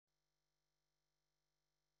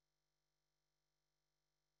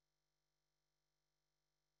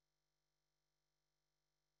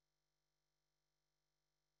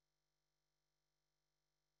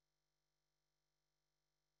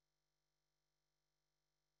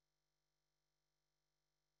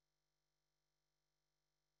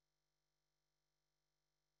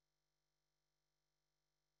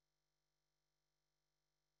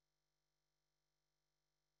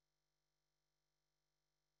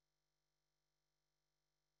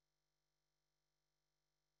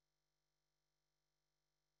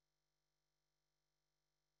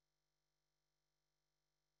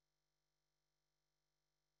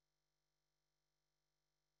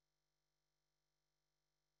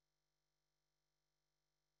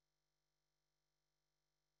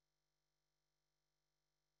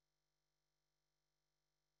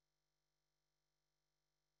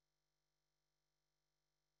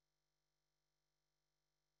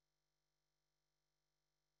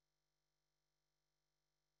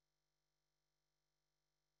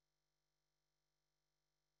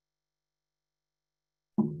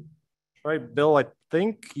All right, Bill, I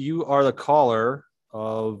think you are the caller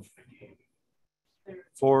of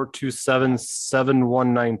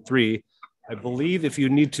 427-7193. I believe if you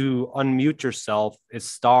need to unmute yourself,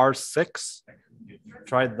 it's *6.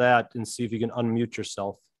 Try that and see if you can unmute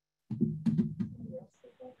yourself.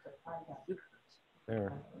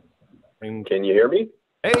 There. And, can you hear me?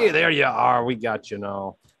 hey, there you are. We got you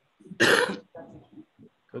now.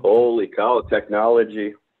 Holy cow,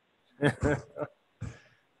 technology.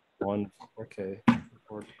 Okay.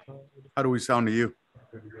 How do we sound to you?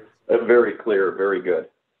 Very clear, very good.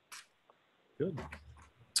 Good.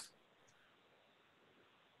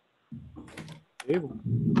 Okay,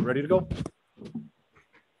 ready to go?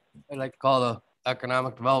 I'd like to call the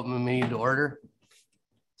economic development meeting to order.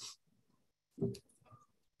 Can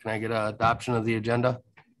I get an adoption of the agenda?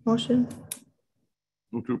 Motion.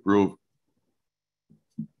 Move to approve.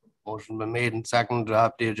 Motion been made and seconded to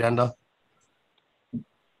adopt the agenda.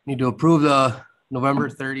 Need to approve the November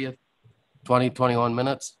 30th, 2021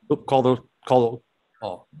 minutes. Call.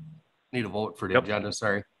 Oh, need a vote for the Yep. agenda,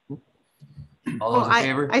 sorry. All those in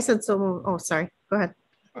favor? I said so moved. Oh, sorry. Go ahead.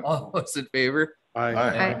 All those in favor?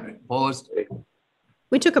 Aye. Opposed?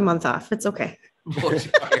 We took a month off. It's okay.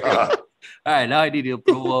 Motion carried. All right, now I need the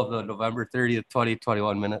approval of the November 30th,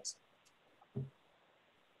 2021 minutes.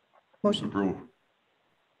 Motion. Approve.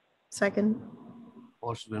 Second.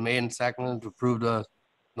 Motion been made and seconded to approve the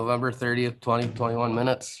November 30th, 2021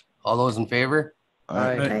 minutes. All those in favor?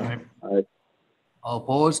 Aye. All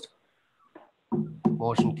opposed?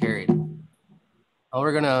 Motion carried. Now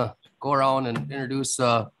we're gonna go around and introduce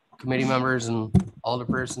committee members and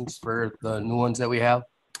alderpersons for the new ones that we have.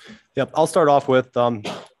 Yep, I'll start off with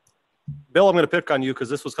Bill. I'm going to pick on you because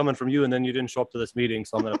this was coming from you, and then you didn't show up to this meeting,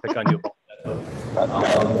 so I'm going to pick on you.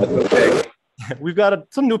 Okay. We've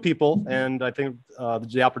got some new people, and I think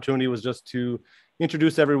the opportunity was just to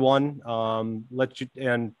introduce everyone.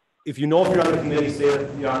 And if you know if you're on the committee, say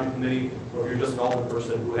that you're on the committee, or if you're just an alder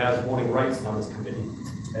person who has voting rights on this committee.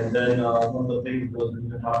 And then one of the things was we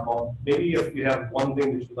talk about maybe if you have one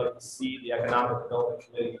thing that you'd like to see the Economic Development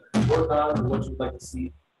Committee work on, or what you'd like to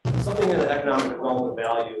see something in the economic development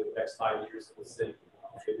value in the next 5 years in the city.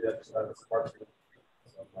 Maybe that's sparks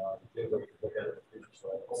some things that we can look at in the future. So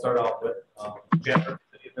I'll start off with Jennifer,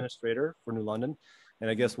 City Administrator for New London. And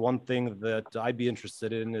I guess one thing that I'd be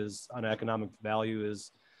interested in is on economic value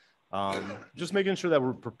is just making sure that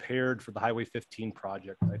we're prepared for the Highway 15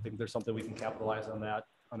 project. I think there's something we can capitalize on that,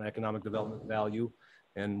 on economic development value.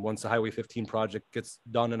 And once the Highway 15 project gets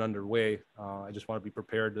done and underway, I just want to be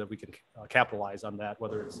prepared that we can capitalize on that,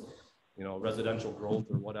 whether it's, you know, residential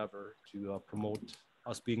growth or whatever, to promote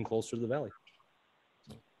us being closer to the valley.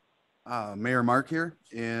 Mayor Mark here,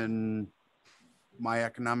 and my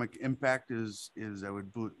economic impact is I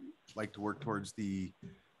would like to work towards the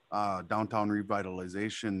downtown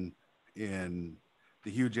revitalization and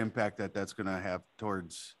the huge impact that that's going to have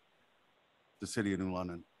towards the city of New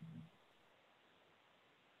London.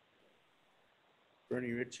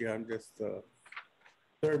 Bernie Ritchie, I'm just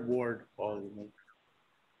third ward alderman.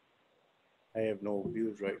 I have no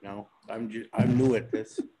views right now. I'm new at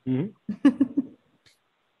this. Mm-hmm.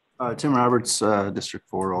 Tim Roberts, District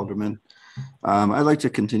 4 Alderman. I'd like to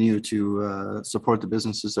continue to support the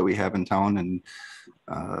businesses that we have in town and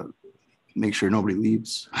make sure nobody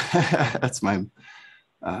leaves. That's my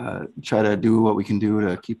try to do what we can do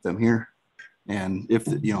to keep them here. And if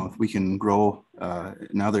we can grow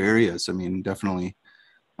in other areas, I mean, definitely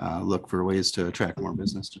look for ways to attract more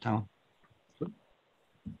business to town.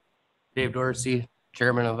 Dave Dorsey,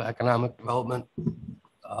 Chairman of Economic Development.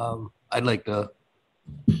 I'd like to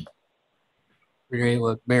reiterate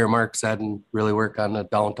what Mayor Mark said and really work on the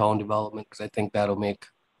downtown development, because I think that'll make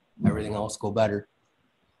everything else go better.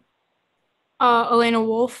 Elena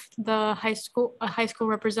Wolf, the high school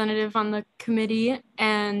representative on the committee.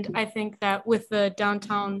 And I think that with the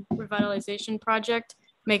downtown revitalization project,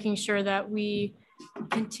 making sure that we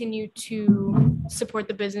continue to support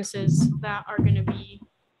the businesses that are going to be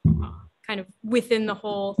kind of within the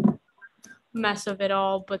whole mess of it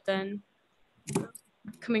all, but then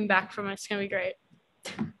coming back from it, it's going to be great.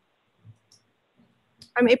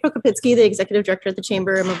 I'm April Kapitsky, the executive director at the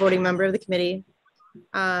chamber. I'm a voting member of the committee.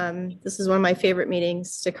 This is one of my favorite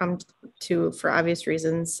meetings to come to for obvious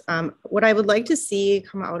reasons. What I would like to see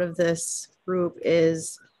come out of this group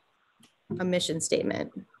is a mission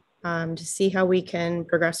statement to see how we can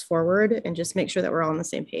progress forward and just make sure that we're all on the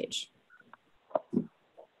same page.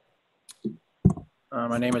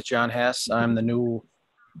 My name is John Hess. I'm the new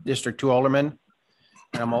District 2 Alderman,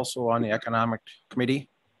 and I'm also on the Economic Committee.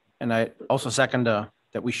 And I also second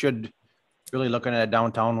that we should really look at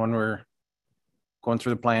downtown when we're going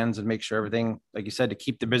through the plans and make sure everything, like you said, to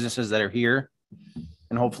keep the businesses that are here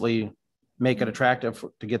and hopefully make it attractive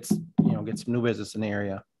to get, get some new business in the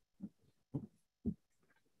area.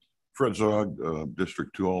 Fred Zog,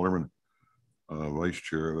 District 2 Alderman, Vice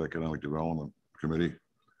Chair of Economic Development Committee.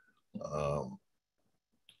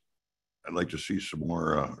 I'd like to see some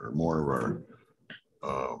more or more of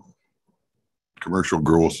our commercial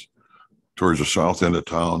growth towards the south end of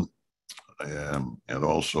town. And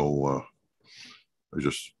also, I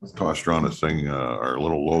just tossed around a thing, our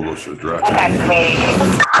little logo says direct.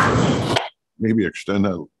 Maybe extend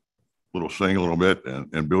that little thing a little bit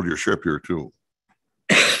and build your ship here too.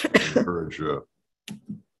 Encourage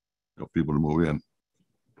people to move in.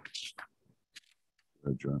 Go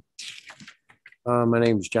ahead, John. My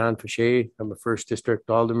name is John Fache. I'm a first district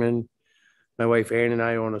alderman. My wife Ann and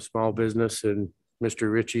I own a small business in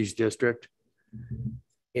Mr. Ritchie's district.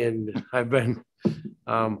 And I've been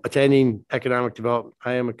attending economic development.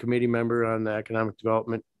 I am a committee member on the economic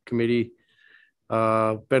development committee.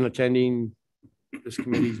 Been attending this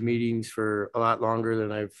committee's meetings for a lot longer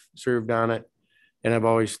than I've served on it. And I've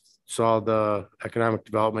always saw the economic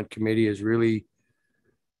development committee as really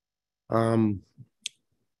a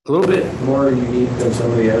little bit more unique than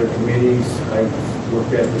some of the other committees. I've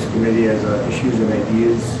looked at this committee as a issues and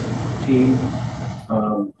ideas team.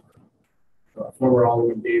 Former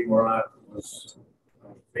Alderman Dave Morat was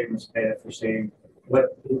famous for saying,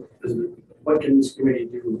 what can this committee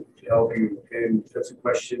do to help you? And that's a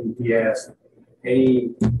question he asked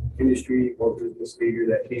any industry or business leader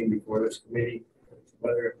that came before this committee,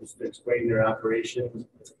 whether it was to explain their operations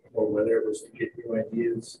or whether it was to get new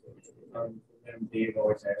ideas. And Dave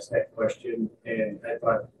always asked that question. And I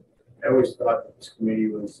always thought that this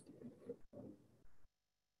committee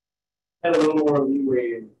had a little more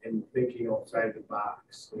leeway in thinking outside the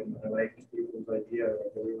box. And I like people's idea,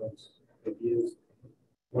 like everyone's ideas.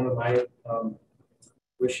 One of my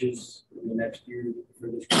wishes in the next year for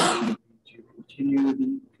this committee to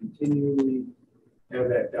continually have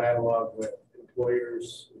that dialogue with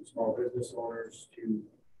employers and small business owners to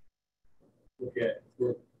look at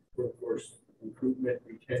workforce improvement,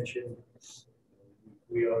 retention.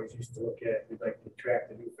 We always used to look at, we'd like to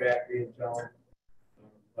attract a new factory in town.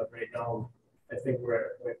 But right now, I think we're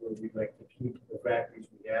at a point where we'd like to keep the factories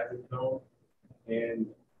we have in town.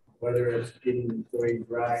 And whether it's getting employees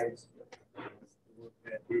rides,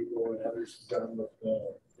 that people and others done with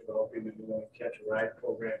developing the new Catch a Ride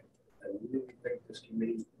program, I really think this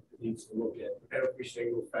committee needs to look at every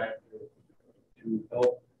single factor to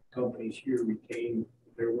help companies here retain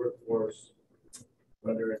their workforce,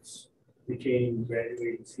 whether it's retaining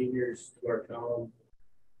graduating seniors to our town,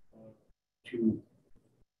 to,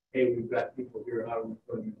 hey, we've got people here, how do we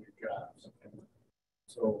put them in their jobs? And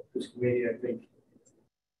so this committee, I think,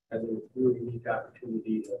 has a really unique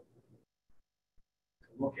opportunity to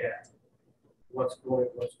look at what's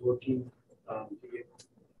working to get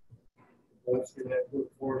most in that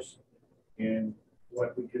workforce and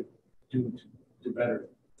what we could do to better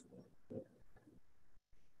it.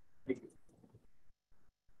 Thank you.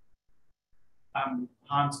 I'm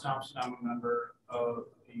Hans Thompson. I'm a member of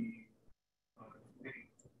the committee,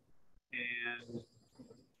 and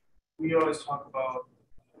we always talk about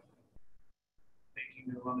making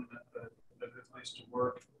New London a good place to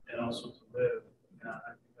work and also to live. And I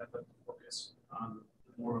think I'd like to focus on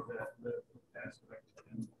more of that live aspect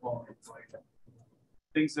and quality of life.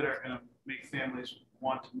 Things that are going to make families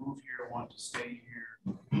want to move here, want to stay here,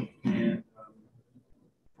 and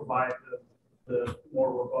provide the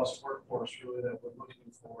more robust workforce really that we're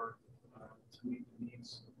looking for to meet the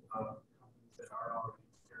needs of companies that are already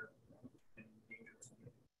here and being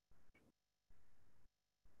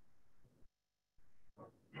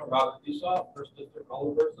Robert Esau, first district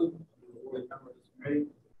alderperson, member of this committee.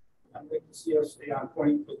 I'd like to see us stay on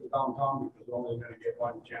point with the downtown because we're only going to get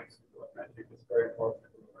one chance to do it. And I think it's very important.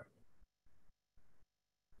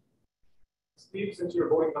 Steve, since you're a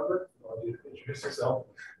voting member, you introduce yourself.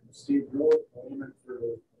 Steve Moore, alderman for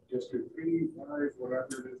District 3, 5, whatever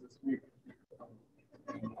it is this week.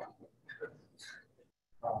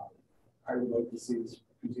 I would like to see this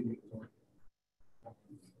continue to work.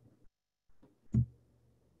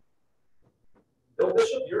 Bill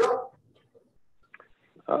Bishop, you're up.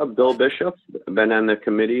 Bill Bishop, been on the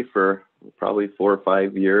committee for probably 4 or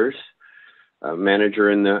 5 years. Manager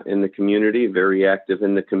in the community, very active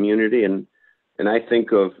in the community, and I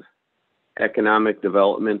think of economic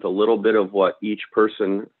development a little bit of what each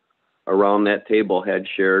person around that table had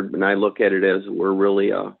shared, and I look at it as we're really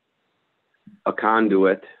a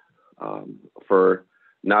conduit for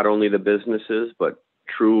not only the businesses but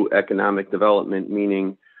true economic development,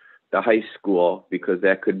 meaning high school, because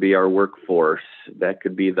that could be our workforce. That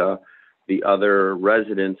could be the other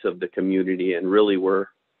residents of the community, and really we're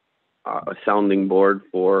a sounding board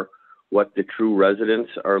for what the true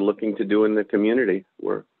residents are looking to do in the community.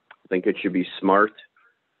 I think it should be smart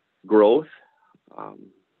growth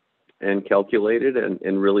and calculated,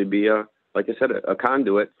 and really be like I said, a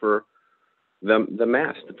conduit for the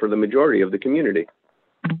mass, for the majority of the community.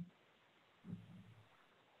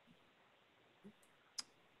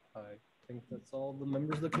 I think that's all the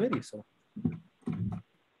members of the committee, so.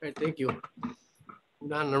 All right, thank you.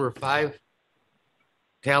 Moving on to number 5,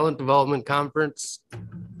 Talent Development Conference.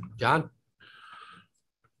 John?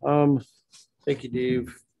 Thank you,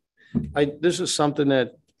 Dave. This is something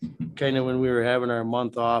that kind of when we were having our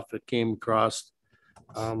month off, it came across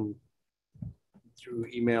through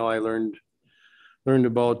email. I learned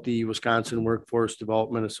about the Wisconsin Workforce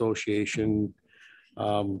Development Association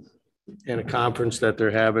and a conference that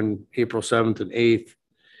they're having April 7th and 8th.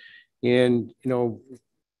 And,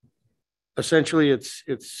 essentially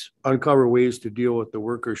it's uncover ways to deal with the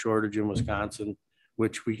worker shortage in Wisconsin,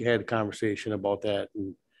 which we had a conversation about that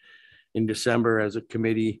in December as a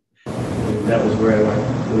committee. And that was where I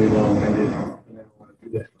went really long. I didn't want to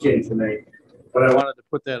do that again tonight, but I wanted to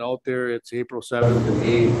put that out there. It's April 7th and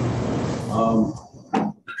 8th.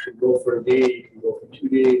 You can go for a day, you can go for 2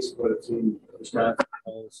 days, but it's in Wisconsin.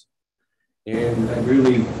 And I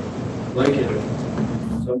really like it.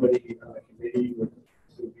 Somebody on the committee would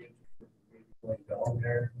be going down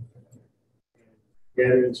there and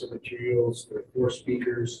gathering some materials. There are 4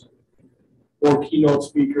 speakers, 4 keynote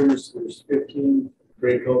speakers. There's 15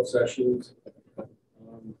 breakout sessions.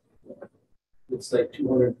 It's like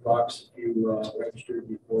 $200 if you register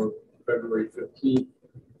before February 15th.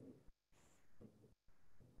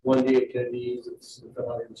 1 day attendees, it's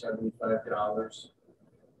 $175.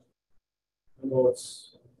 I know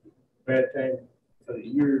it's a bad time for the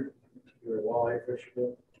year if you're a walleye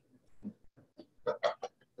fisherman.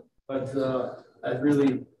 But I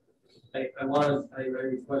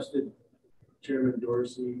requested Chairman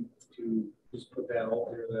Dorsey to just put that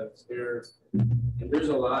out there that it's there. And there's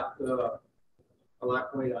a lot going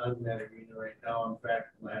on in that arena right now. In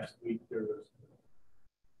fact, last week there's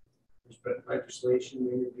been legislation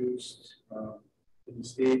introduced in the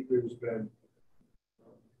state. There's been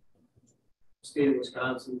state of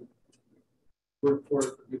Wisconsin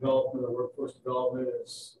workforce development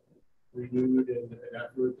is renewed in an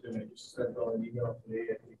effort, and I just sent out an email today,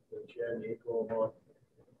 I think, to Chad and April about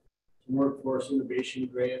some workforce innovation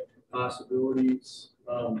grant possibilities.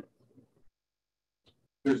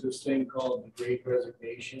 There's this thing called the Great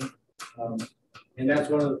Resignation, and that's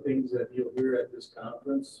one of the things that you'll hear at this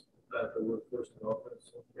conference, at the workforce development,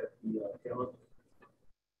 so at the talent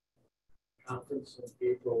conference in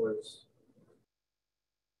April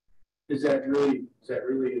is that really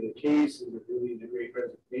the case? Is it really the Great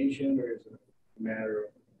Resignation, or is it a matter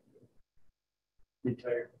of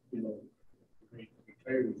retirement?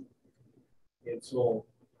 And so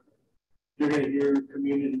you're going to hear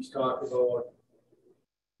communities talk about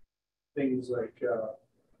things like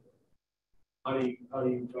how do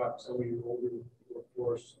you talk to somebody who's older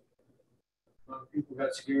workforce? A lot of people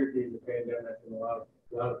got scared during the pandemic, and a lot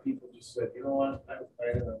of people just said, you know what, I'm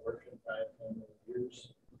planning on working 5-10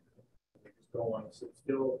 years. Don't want to sit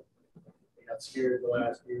still. They got scared the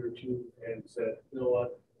last year or 2 and said, you know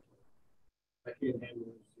what, I can't handle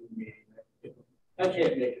this Zoom meeting. I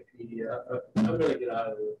can't make a PDF. I'm going to get out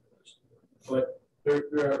of the workforce. But there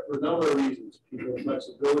are for a number of reasons. People have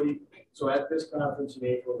flexibility. So at this conference in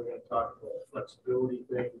April, we're going to talk about flexibility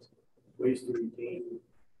things, ways to retain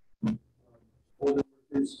older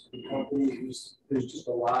workers in companies. There's just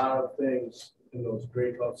a lot of things in those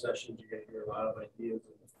breakout sessions. You're going to hear a lot of ideas.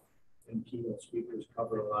 And keynote speakers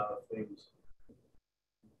cover a lot of things.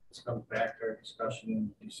 This comes back to our discussion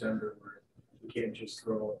in December, where we can't just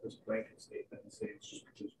throw out this blanket statement and say it's just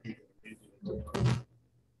because people are busy.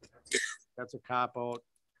 That's a cop out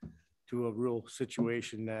to a real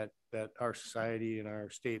situation that our society and our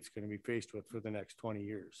state's going to be faced with for the next 20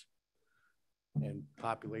 years, and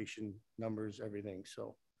population numbers, everything.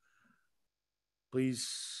 So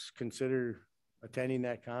please consider attending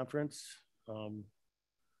that conference.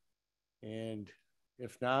 And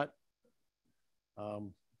if not,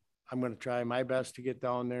 I'm going to try my best to get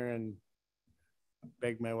down there and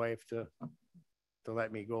beg my wife to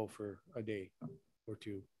let me go for a day or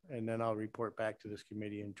 2. And then I'll report back to this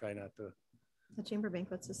committee and try not to. The chamber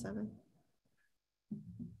banquet's the 7th.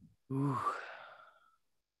 Ooh.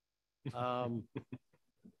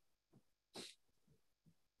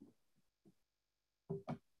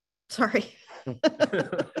 Sorry.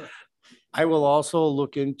 I will also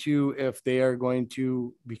look into if they are going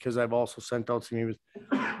to, because I've also sent out some emails.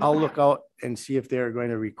 I'll look out and see if they are going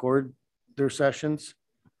to record their sessions,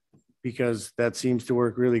 because that seems to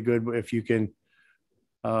work really good. If you can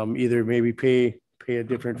either maybe pay a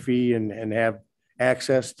different fee and have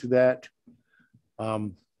access to that.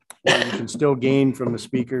 Or you can still gain from the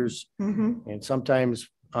speakers. And sometimes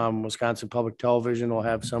Wisconsin Public Television will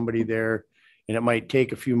have somebody there, and it might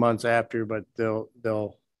take a few months after, but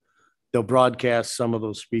they'll broadcast some of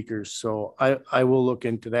those speakers. So I will look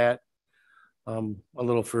into that a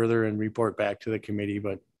little further and report back to the committee.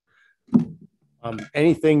 But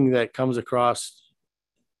anything that comes across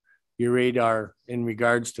your radar in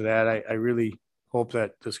regards to that, I really hope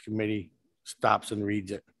that this committee stops and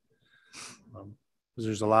reads it. Because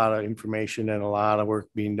there's a lot of information and a lot of work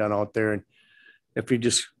being done out there. And if you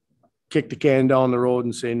just kick the can down the road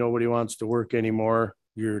and say nobody wants to work anymore,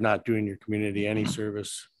 you're not doing your community any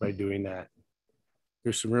service by doing that.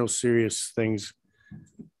 There's some real serious things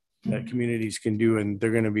that communities can do, and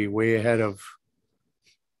they're going to be way ahead of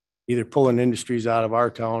either pulling industries out of our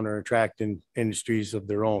town or attracting industries of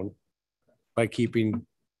their own by keeping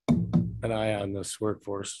an eye on this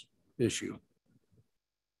workforce issue.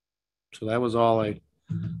 So that was all I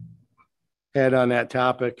had on that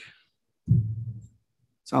topic.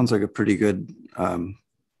 Sounds like a pretty good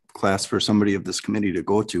class for somebody of this committee to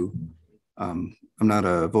go to. I'm not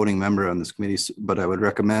a voting member on this committee, but I would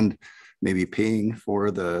recommend maybe paying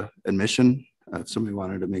for the admission. If somebody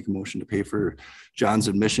wanted to make a motion to pay for John's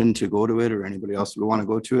admission to go to it, or anybody else would want to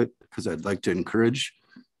go to it, because I'd like to encourage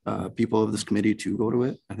people of this committee to go to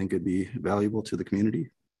it. I think it'd be valuable to the community.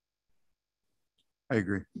 I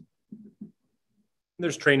agree.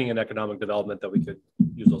 There's training and economic development that we could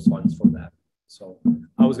use those funds for that. So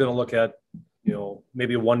I was going to look at,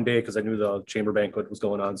 maybe one day, because I knew the chamber banquet was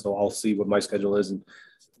going on. So I'll see what my schedule is and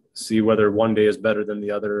see whether one day is better than the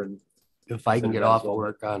other. And if I can get off of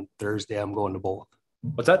work on Thursday, I'm going to both.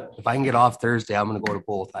 What's that? If I can get off Thursday, I'm going to go to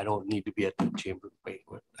both. I don't need to be at the chamber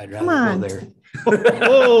banquet. I'd rather go there.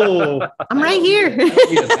 Oh, I'm right here.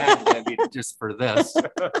 I mean, just for this,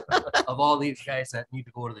 of all these guys that need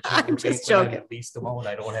to go to the chamber banquet, I'm at least amount,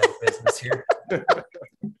 I don't have a business here.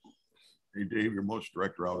 Hey, Dave, your most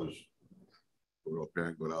direct route is go up there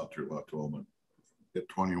and go out to about 12 and get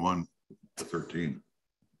 21 to 13.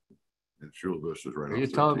 And Chula Vista is right. Are you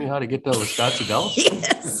telling me how to get to Wisconsin Dells?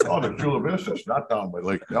 Yes. Oh, the Chula Vista is not down by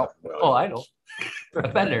Lake Delta. Oh, I know.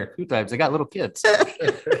 I've been there a few times. I got little kids. I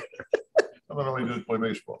don't know, we just play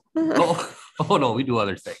baseball. Oh no, we do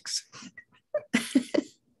other things.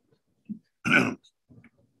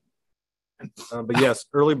 but yes,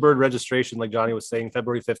 early bird registration, like Johnny was saying,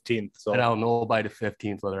 February 15th. So and I'll know by the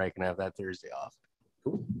 15th whether I can have that Thursday off.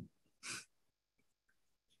 Cool.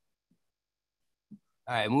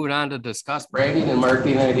 All right, moving on to discuss branding and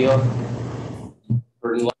marketing idea.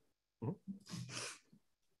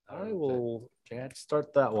 I will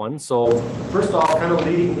start that one. So first off, kind of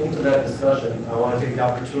leading into that discussion, I want to take the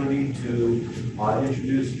opportunity to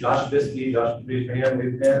introduce Josh Biskey. Josh, raise your hand,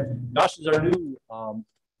 wave your hand. Josh is our new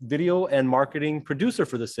video and marketing producer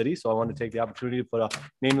for the city. So I want to take the opportunity to put a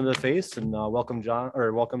name to the face and welcome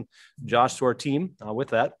Josh to our team with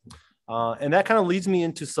that. And that kind of leads me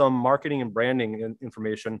into some marketing and branding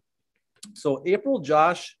information. So April,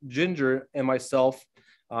 Josh, Ginger, and myself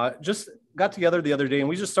just got together the other day, and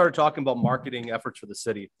we just started talking about marketing efforts for the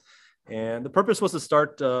city. And the purpose was to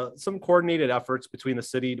start some coordinated efforts between the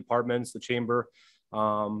city departments, the chamber,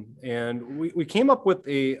 and we came up with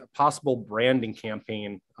a possible branding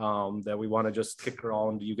campaign that we want to just kick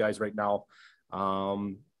around to you guys right now.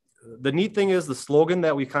 The neat thing is the slogan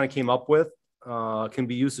that we kind of came up with can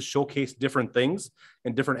be used to showcase different things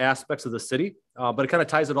and different aspects of the city, but it kind of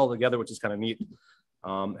ties it all together, which is kind of neat.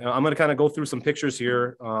 And I'm going to kind of go through some pictures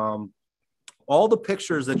here. All the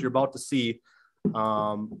pictures that you're about to see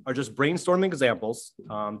are just brainstorming examples,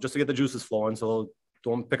 just to get the juices flowing. So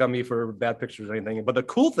don't pick on me for bad pictures or anything. But the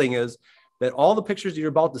cool thing is that all the pictures that you're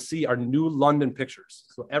about to see are New London pictures.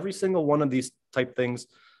 So every single one of these type things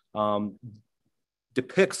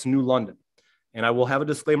depicts New London. And I will have a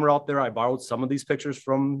disclaimer out there. I borrowed some of these pictures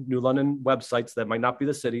from New London websites that might not be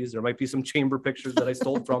the cities. There might be some chamber pictures that I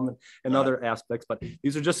stole from and other aspects, but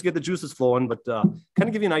these are just to get the juices flowing, but kind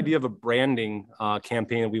of give you an idea of a branding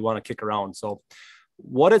campaign that we want to kick around. So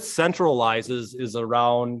what it centralizes is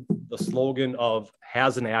around the slogan of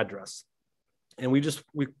has an address. And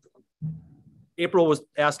April was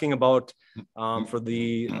asking about for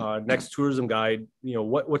the next tourism guide,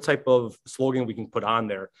 what type of slogan we can put on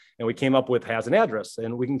there. And we came up with has an address,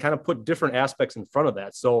 and we can kind of put different aspects in front of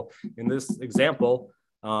that. So in this example,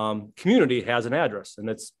 Community has an address, and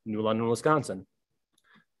it's New London, Wisconsin.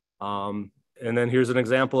 And then here's an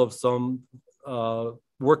example of some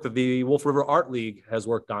work that the Wolf River Art League has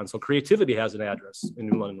worked on. So Creativity has an address in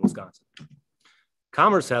New London, Wisconsin.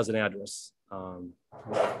 Commerce has an address in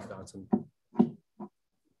Wisconsin.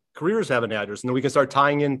 Careers have an address, and then we can start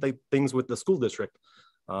tying in things with the school district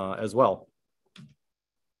as well.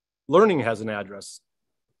 Learning has an address.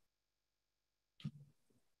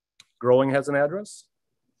 Growing has an address.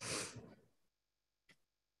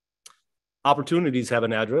 Opportunities have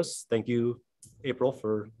an address. Thank you, April,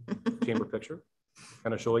 for chamber picture,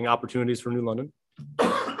 kind of showing opportunities for New London.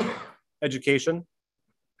 Education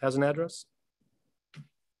has an address.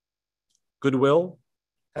 Goodwill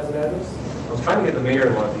has an address. I was trying to get the mayor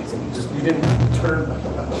in one of these, and you didn't turn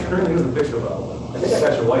into the picture well. I think I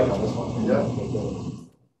got your wife on this one. Yeah.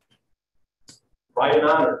 Pride and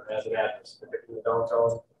Honor has an address, depicting the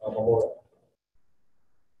downtown memorial.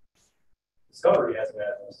 Discovery has an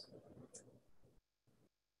address.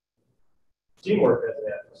 Teamwork has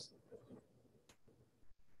an address.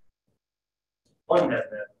 Fun has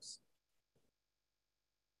an address.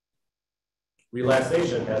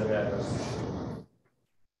 Relaxation has an address.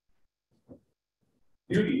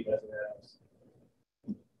 Beauty has an address.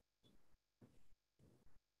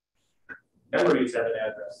 Memories have an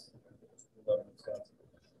address.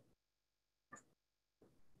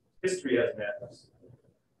 History has an address.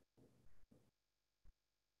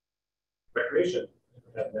 Recreation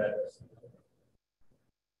has an address.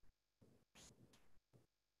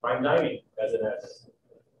 Fine dining has an address.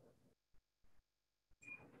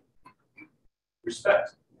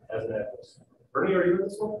 Respect has an address. Bernie, are you in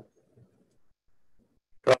this one?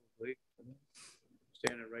 Probably.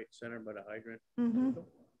 Standing right center by the hydrant. Mm-hmm.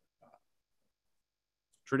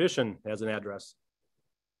 Tradition has an address.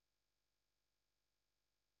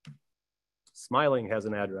 Smiling has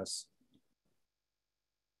an address.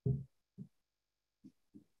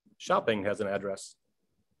 Shopping has an address.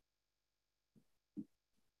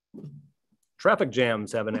 Traffic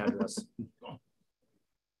jams have an address. That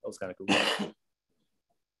was kind of cool.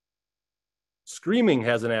 Screaming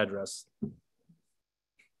has an address.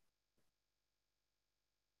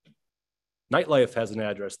 Nightlife has an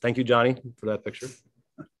address. Thank you, Johnny, for that picture.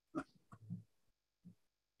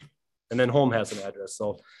 And then home has an address.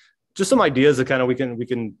 So just some ideas that kind of we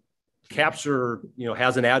can capture,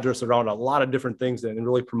 has an address around a lot of different things and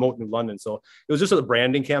really promote New London. So it was just a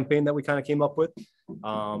branding campaign that we kind of came up with.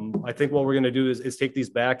 I think what we're going to do is take these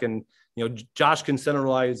back, and Josh can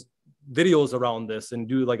centralize videos around this and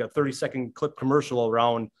do like a 30-second clip commercial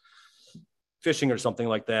around fishing or something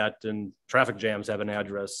like that. And traffic jams have an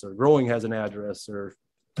address, or growing has an address, or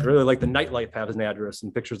I really like the nightlife has an address,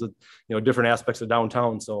 and pictures of different aspects of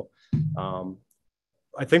downtown. So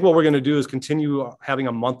I think what we're going to do is continue having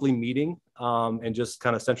a monthly meeting and just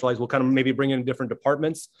kind of centralize. We'll kind of maybe bring in different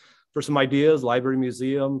departments for some ideas, library,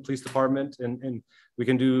 museum, police department, and we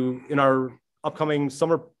can do in our upcoming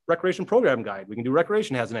summer recreation program guide. We can do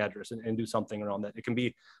recreation has an address and do something around that. It can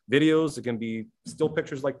be videos, it can be still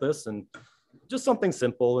pictures like this, and just something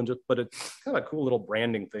simple, and but it's kind of a cool little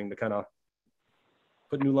branding thing to kind of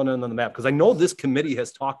put New London on the map. Because I know this committee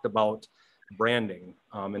has talked about branding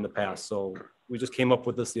in the past. So we just came up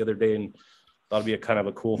with this the other day and thought it'd be a kind of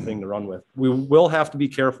a cool thing to run with. We will have to be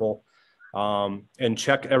careful and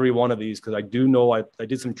check every one of these, because I do know I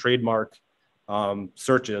did some trademark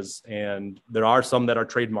searches, and there are some that are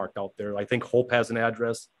trademarked out there. I think Hope has an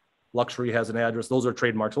address, Luxury has an address. Those are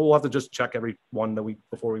trademarks. So we'll have to just check every one that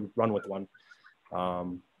before we run with one.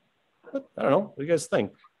 But I don't know. What do you guys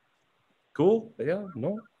think? Cool? Yeah?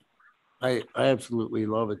 No? I absolutely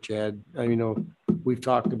love it, Chad. We've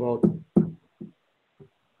talked about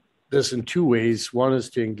this in two ways. One is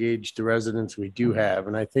to engage the residents we do have.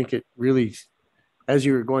 And I think it really, as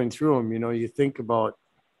you were going through them, you think about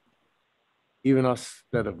even us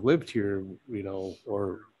that have lived here,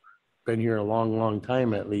 or been here a long, long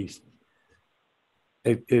time at least.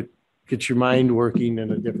 It gets your mind working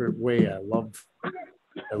in a different way. I love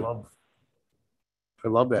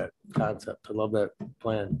that concept. I love that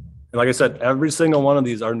plan. And like I said, every single one of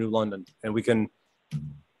these are New London, and we can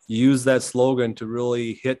use that slogan to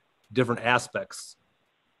really hit different aspects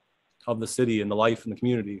of the city and the life and the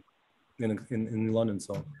community in New London.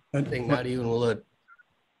 So I think not even will it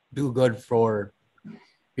do good for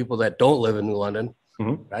people that don't live in New London.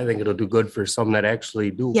 Mm-hmm. I think it'll do good for some that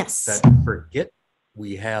actually do. Yes. That forget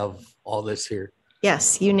we have all this here.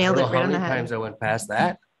 Yes, you nailed it right How on the many head. times I went past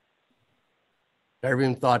that? Never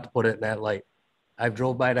even thought to put it in that light. I've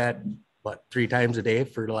drove by that, 3 times a day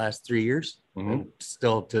for the last 3 years. Mm-hmm. And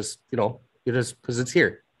still just, because it's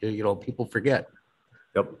here. People forget.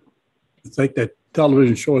 Yep. It's like that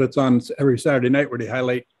television show that's on every Saturday night where they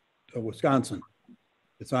highlight Wisconsin.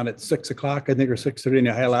 It's on at 6 o'clock, I think, or 6:30, and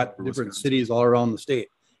they highlight different cities all around the state.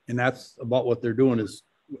 And that's about what they're doing, is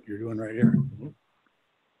what you're doing right here.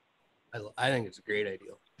 I think it's a great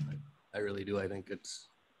idea. I really do. I think it's,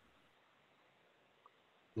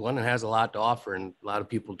 London has a lot to offer, and a lot of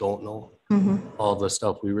people don't know all the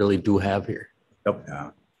stuff we really do have here. Yep.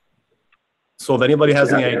 Yeah. So if anybody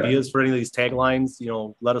has any ideas for any of these taglines, you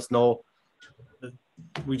know, let us know.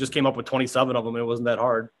 We just came up with 27 of them, and it wasn't that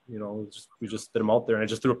hard. You know, we just spit them out there, and I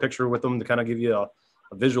just threw a picture with them to kind of give you a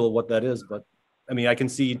visual of what that is. But I mean, I can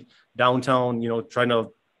see downtown, you know, trying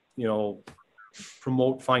to, you know,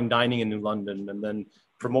 promote fine dining in New London, and then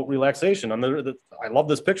promote relaxation on the I love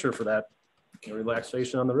this picture for that. You know,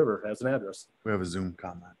 relaxation on the river has an address. We have a Zoom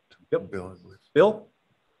comment. Yep. Bill?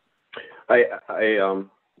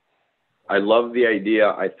 I love the idea.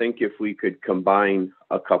 I think if we could combine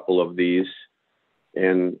a couple of these,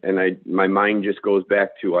 and my mind just goes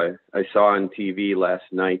back to I saw on TV last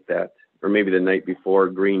night that, or maybe the night before,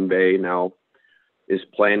 Green Bay now is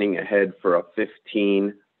planning ahead for a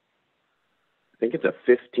 15%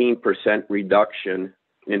 reduction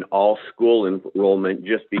in all school enrollment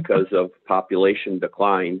just because of population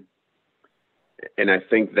decline. And I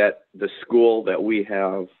think that the school that we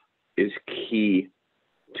have is key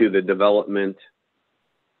to the development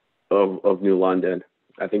of New London.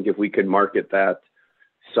 I think if we could market that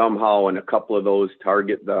somehow, and a couple of those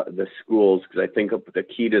target the schools, because I think the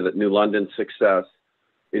key to the New London success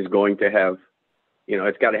is going to have, you know,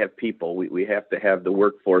 it's got to have people. We have to have the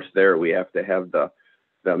workforce there. We have to have the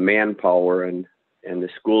manpower, and the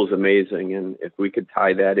school's amazing. And if we could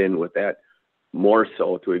tie that in with that more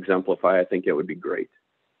so to exemplify, I think it would be great.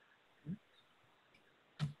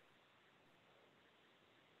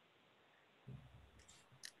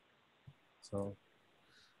 So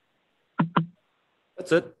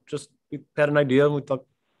that's it. Just we had an idea, and we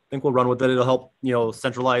think we'll run with it. It'll help, you know,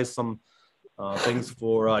 centralize some things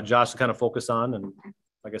for Josh to kind of focus on. And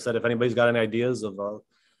like I said, if anybody's got any ideas of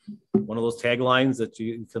one of those taglines that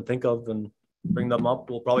you can think of, and bring them up,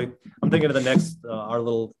 we'll probably, I'm thinking of the next, our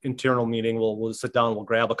little internal meeting, we'll sit down, we'll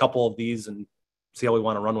grab a couple of these and see how we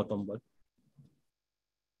want to run with them. But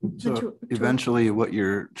so eventually what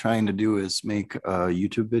you're trying to do is make a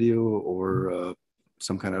YouTube video or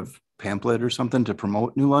some kind of pamphlet or something to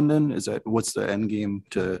promote New London. What's the end game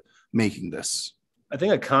to making this? I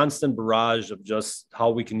think a constant barrage of just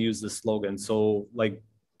how we can use this slogan. So like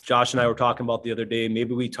Josh and I were talking about the other day,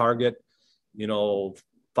 maybe we target, you know,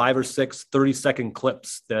 5 or 6 30-second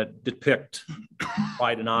clips that depict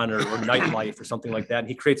pride and honor or nightlife or something like that. And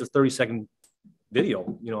he creates a 30-second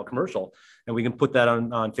video, you know, a commercial, and we can put that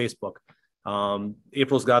on Facebook.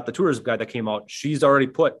 April's got the tourism guide that came out. She's already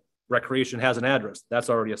put recreation has an address. That's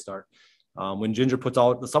already a start. When Ginger puts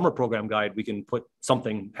out the summer program guide, we can put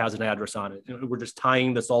something has an address on it. We're just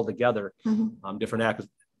tying this all together. Different acts.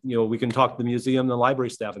 You know, we can talk to the museum, the library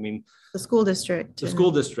staff. I mean, the school district. The school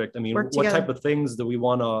district. I mean, what type of things do we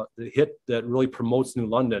want to hit that really promotes New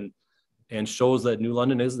London and shows that New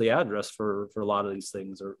London is the address for a lot of these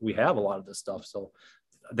things, or we have a lot of this stuff. So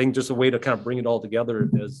I think just a way to kind of bring it all together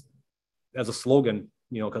as a slogan,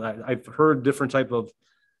 you know, because I've heard different type of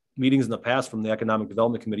meetings in the past from the Economic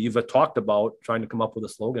Development Committee. You've talked about trying to come up with a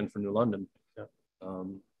slogan for New London.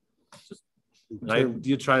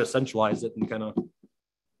 You try to centralize it and kind of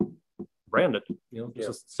brand it, you know, just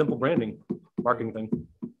a simple branding, marketing thing.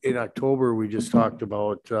 In October, we just talked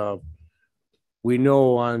about, we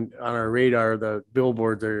know on our radar, the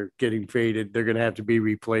billboards are getting faded. They're going to have to be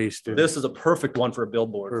replaced. This is a perfect one for a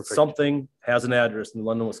billboard. Perfect. Something has an address in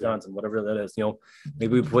London, Wisconsin, whatever that is. You know,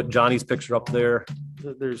 maybe we put Johnny's picture up there.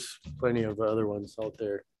 There's plenty of other ones out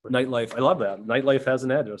there. Nightlife. I love that. Nightlife has an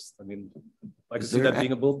address. I mean, I can see that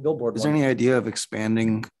being a billboard. Is there any idea of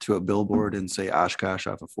expanding to a billboard in, say, Oshkosh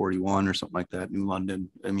off of 41 or something like that, New London?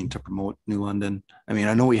 I mean, to promote New London. I mean,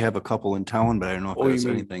 I know we have a couple in town, but I don't know if there's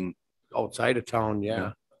anything outside of town.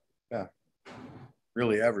 Yeah.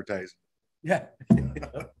 Really advertising. Yeah.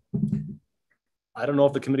 I don't know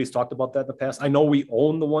if the committee's talked about that in the past. I know we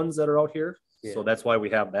own the ones that are out here, so that's why we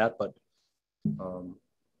have that. But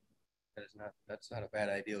that's not a bad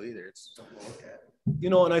idea either. It's something to look at. You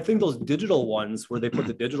know, and I think those digital ones where they put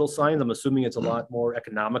the digital signs, I'm assuming it's a lot more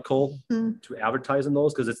economical to advertise in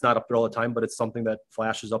those because it's not up there all the time, but it's something that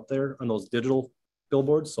flashes up there on those digital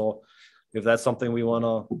billboards. So if that's something we want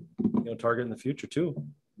to, you know, target in the future too,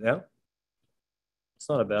 it's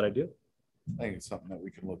not a bad idea. I think it's something that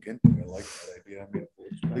we can look into. I like that idea. I mean,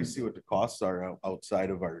 at least see what the costs are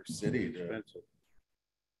outside of our city.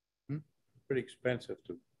 Pretty expensive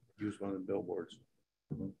to use one of the billboards.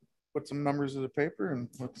 put some numbers in the paper and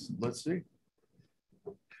let's see.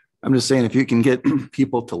 I'm just saying, if you can get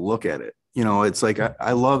people to look at it, you know, it's like,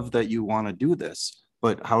 I love that you want to do this,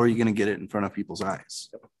 but how are you going to get it in front of people's eyes?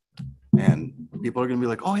 And people are going to be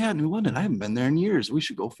like, oh yeah, New London, I haven't been there in years. We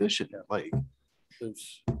should go fishing. Like,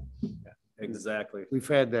 Exactly. We've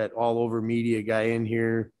had that all over media guy in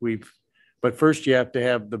here. But first you have to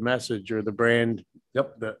have the message or the brand.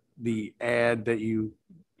 Yep. The ad that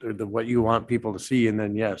what you want people to see. And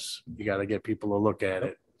then, yes, you got to get people to look at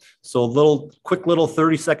it. So quick little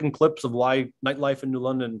 30-second clips of why nightlife in New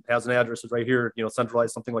London has an address is right here, you know,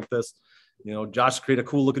 centralized, something like this. You know, Josh created a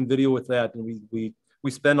cool looking video with that. And we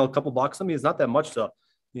spend a couple bucks. I mean, it's not that much to,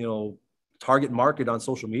 you know, target market on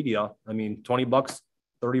social media. I mean, $20,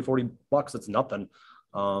 30, 40 bucks, it's nothing.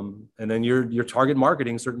 And then you're target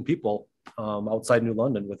marketing certain people outside New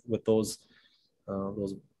London with those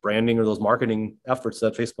branding or those marketing efforts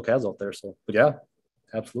that Facebook has out there. So, but yeah,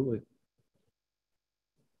 absolutely.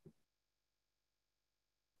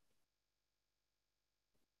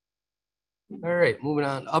 All right, moving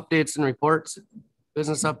on. Updates and reports.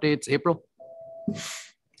 Business updates, April.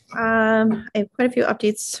 I have quite a few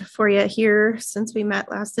updates for you here since we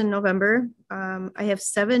met last in November. I have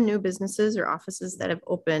 7 new businesses or offices that have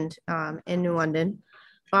opened in New London.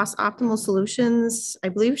 Boss Optimal Solutions, I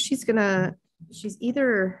believe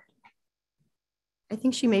I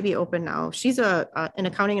think she may be open now. She's an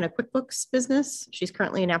accounting and a QuickBooks business. She's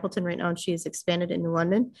currently in Appleton right now, and she's expanded in New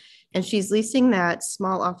London. And she's leasing that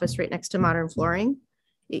small office right next to Modern Flooring.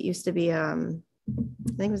 It used to be, I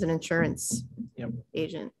think it was an insurance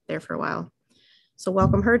agent there for a while. So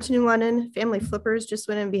welcome her to New London. Family Flippers just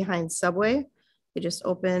went in behind Subway. They just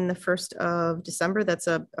opened the 1st of December. That's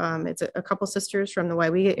it's a couple sisters from the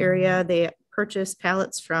Waiwega area. They purchase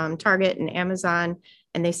pallets from Target and Amazon,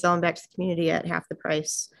 and they sell them back to the community at half the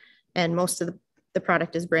price. And most of the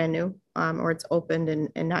product is brand new, or it's opened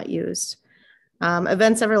and not used.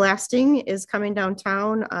 Events Everlasting is coming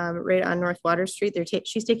downtown, right on North Water Street.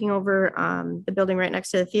 She's taking over the building right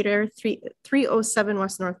next to the theater, 307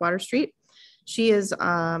 West North Water Street. She is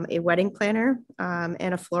a wedding planner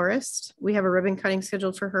and a florist. We have a ribbon cutting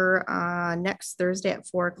scheduled for her next Thursday at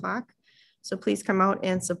 4 o'clock. So please come out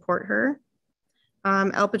and support her.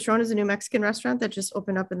 El Patron is a new Mexican restaurant that just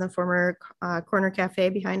opened up in the former Corner Cafe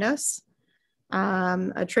behind us.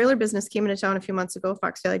 A trailer business came into town a few months ago,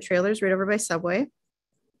 Fox Valley Trailers, right over by Subway.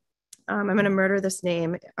 I'm going to murder this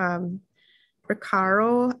name.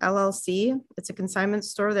 Recaro LLC. It's a consignment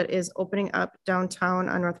store that is opening up downtown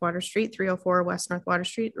on North Water Street, 304 West North Water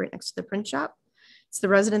Street, right next to the print shop. It's the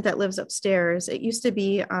resident that lives upstairs. It used to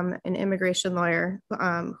be an immigration lawyer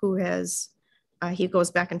who has, he goes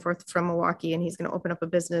back and forth from Milwaukee, and he's going to open up a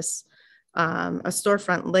business, a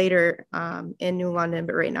storefront later in New London,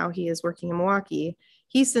 but right now he is working in Milwaukee.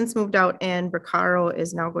 He's since moved out, and Recaro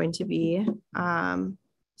is now going to be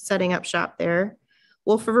setting up shop there.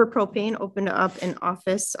 Wolf River Propane opened up an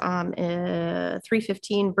office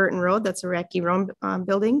 315 Burton Road. That's a Racky Roan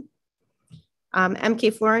building.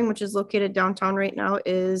 MK Flooring, which is located downtown right now,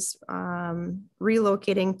 is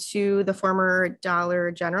relocating to the former Dollar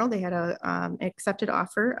General. They had an accepted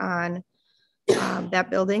offer on that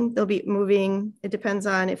building. They'll be moving. It depends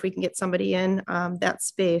on if we can get somebody in that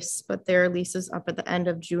space, but their lease is up at the end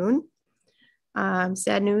of June.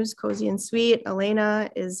 Sad news, Cozy and Sweet. Elena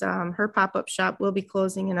is her pop-up shop will be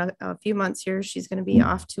closing in a few months here. She's going to be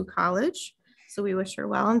off to college. So we wish her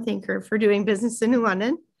well and thank her for doing business in New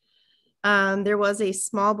London. There was a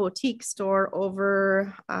small boutique store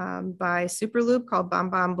over by Superloop called Bom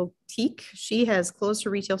Bom Boutique. She has closed her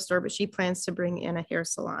retail store, but she plans to bring in a hair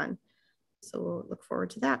salon. So we'll look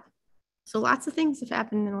forward to that. So lots of things have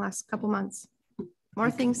happened in the last couple months. More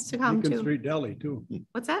things to come Beacon too. Street Deli too.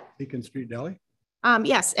 What's that? Beacon Street Deli.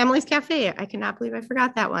 Yes, Emily's Cafe. I cannot believe I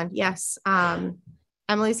forgot that one. Yes.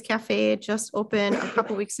 Emily's Cafe just opened a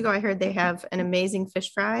couple weeks ago. I heard they have an amazing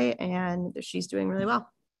fish fry and she's doing really well.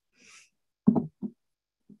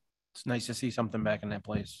 It's nice to see something back in that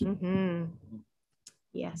place. Mm-hmm.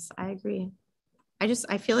 Yes, I agree.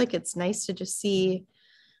 I feel like it's nice to just see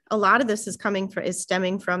a lot of this is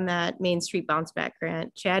stemming from that Main Street Bounce Back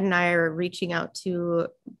grant. Chad and I are reaching out to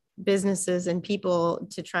businesses and people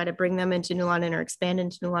to try to bring them into New London or expand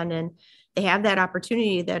into New London. They have that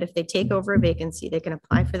opportunity that if they take over a vacancy, they can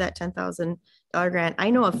apply for that $10,000 grant. I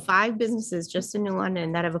know of 5 businesses just in New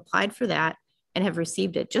London that have applied for that and have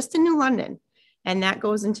received it just in New London. And that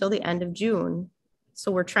goes until the end of June.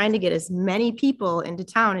 So we're trying to get as many people into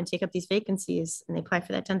town and take up these vacancies, and they apply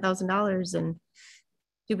for that $10,000 and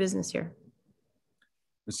do business here.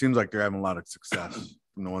 It seems like they're having a lot of success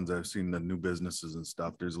from the ones I've seen, the new businesses and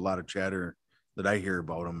stuff. There's a lot of chatter that I hear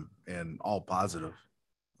about them, and all positive.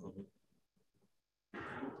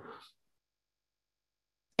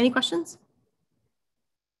 Any questions?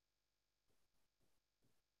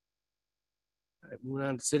 All right, moving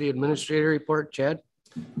on to city administrator report, Chad.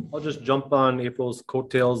 I'll just jump on April's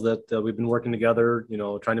coattails that we've been working together, you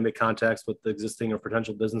know, trying to make contacts with the existing or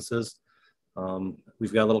potential businesses.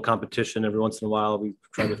 We've got a little competition every once in a while. We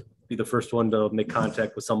try to be the first one to make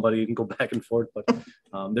contact with somebody and go back and forth. But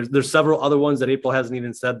there's several other ones that April hasn't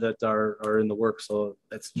even said that are in the works. So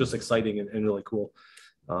that's just exciting and really cool.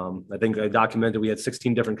 I think I documented we had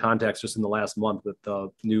 16 different contacts just in the last month with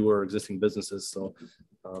new or existing businesses. So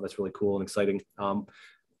that's really cool and exciting.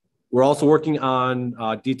 We're also working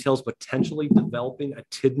on details potentially developing a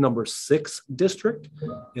TID number 6 district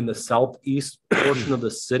in the southeast portion of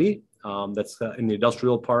the city. That's in the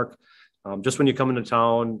industrial park. Just when you come into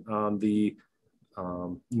town on the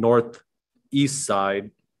northeast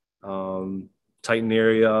side, Titan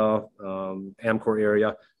area, Amcor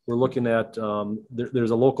area, we're looking at,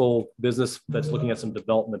 there's a local business that's looking at some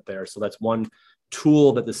development there. So that's one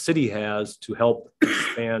tool that the city has to help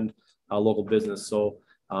expand local business. So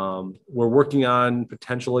we're working on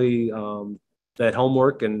potentially that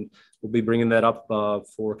homework, and we'll be bringing that up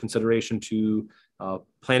for consideration to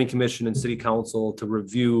Planning Commission and City Council to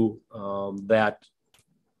review that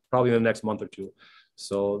probably in the next month or two.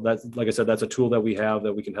 So that's, like I said, that's a tool that we have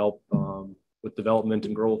that we can help with development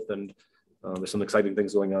and growth, and there's some exciting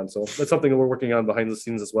things going on. So that's something that we're working on behind the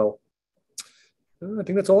scenes as well. I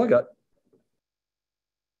think that's all I got.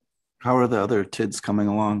 How are the other TIDs coming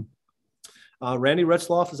along? Randy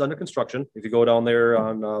Retzloff is under construction. If you go down there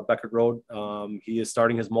on Beckert Road, he is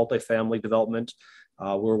starting his multifamily development.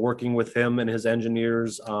 We're working with him and his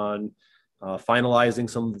engineers on finalizing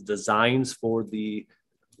some of the designs for the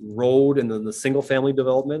road and then the single family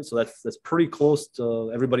development. So that's pretty close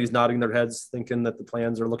to, everybody's nodding their heads thinking that the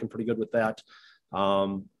plans are looking pretty good with that.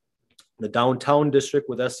 The downtown district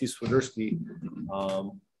with SC Swiderski,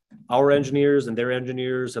 our engineers and their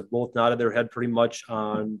engineers have both nodded their head pretty much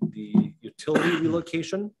on the utility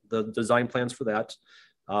relocation, the design plans for that.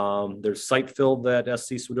 There's site fill that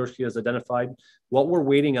SC Swiderski has identified. What we're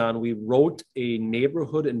waiting on, we wrote a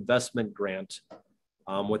neighborhood investment grant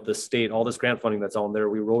with the state, all this grant funding that's on there.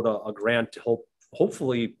 We wrote a grant to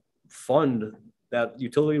hopefully fund that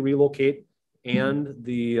utility relocate and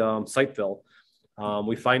the site fill.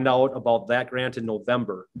 We find out about that grant in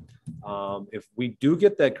November. If we do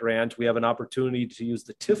get that grant, we have an opportunity to use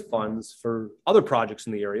the TIF funds for other projects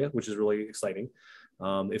in the area, which is really exciting.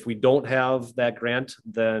 If we don't have that grant,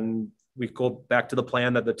 then we go back to the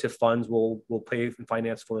plan that the TIF funds will pay and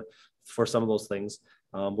finance for some of those things.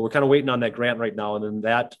 But we're kind of waiting on that grant right now. And then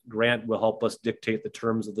that grant will help us dictate the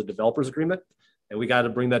terms of the developers agreement. And we got to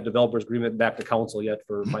bring that developers agreement back to council yet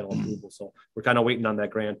for final approval. So we're kind of waiting on that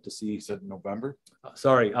grant to see. You said November?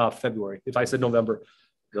 February. If I said November,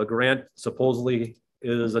 the grant supposedly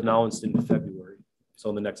is announced in February. So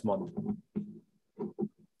in the next month.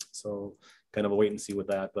 So kind of a wait and see with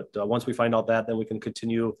that. But once we find out that, then we can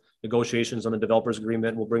continue negotiations on the developers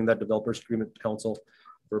agreement. We'll bring that developers agreement to council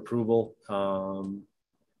for approval.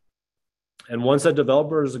 And once that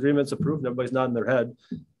developers agreement is approved, everybody's nodding their head,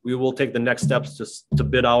 we will take the next steps to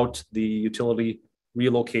bid out the utility,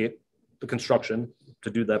 relocate the construction to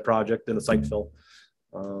do that project and the site fill,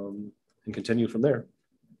 and continue from there.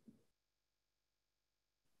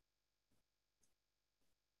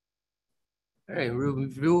 All right,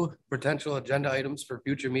 review potential agenda items for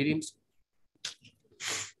future meetings.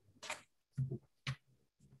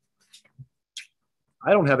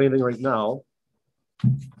 I don't have anything right now.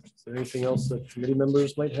 Is there anything else that committee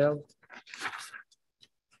members might have?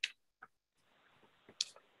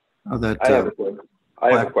 Oh, that, I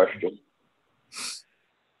have a question.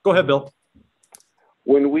 Go ahead, Bill.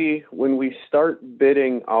 When we start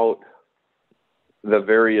bidding out the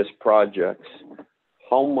various projects,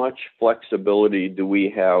 how much flexibility do we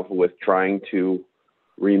have with trying to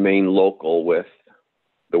remain local with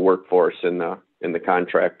the workforce and the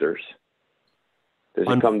contractors? Does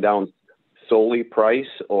it come down solely price,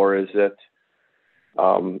 or is it,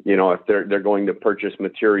 if they're going to purchase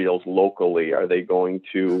materials locally, are they going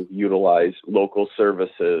to utilize local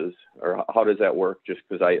services, or how does that work? Just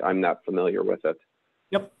because I'm not familiar with it.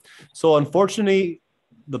 Yep. So unfortunately,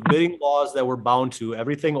 the bidding laws that we're bound to,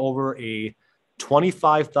 everything over a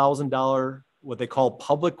 $25,000, what they call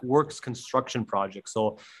public works construction project.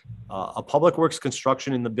 So a public works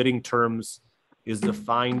construction in the bidding terms is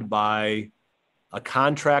defined by a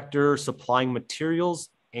contractor supplying materials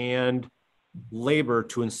and labor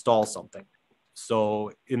to install something.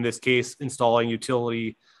 So in this case, installing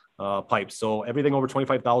utility pipes. So everything over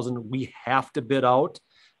 25,000, we have to bid out.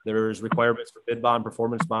 There's requirements for bid bond,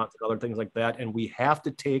 performance bonds, and other things like that. And we have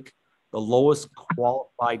to take the lowest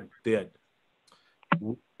qualified bid.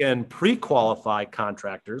 We can pre-qualify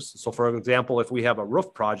contractors. So for example, if we have a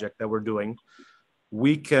roof project that we're doing,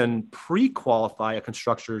 we can pre-qualify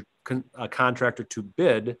a contractor to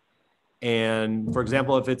bid. And for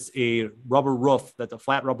example, if it's a rubber roof, that's a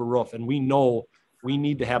flat rubber roof, and we know we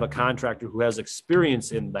need to have a contractor who has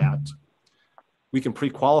experience in that, we can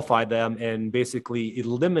pre-qualify them and basically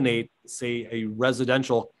eliminate, say, a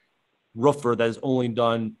residential roofer that has only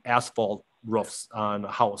done asphalt roofs on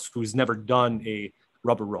a house, who's never done a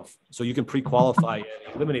rubber roof. So you can pre-qualify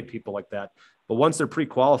and eliminate people like that. But once they're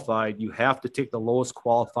pre-qualified, you have to take the lowest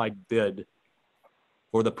qualified bid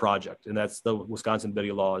for the project. And that's the Wisconsin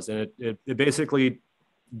bidding laws. And it basically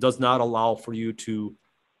does not allow for you to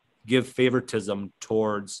give favoritism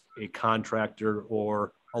towards a contractor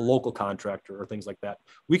or a local contractor or things like that.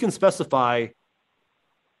 We can specify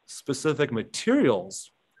specific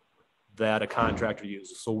materials that a contractor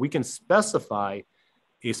uses. So we can specify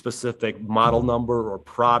a specific model number or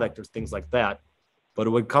product or things like that. But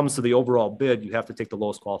when it comes to the overall bid, you have to take the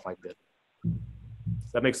lowest qualified bid.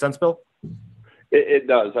 Does that make sense, Bill? It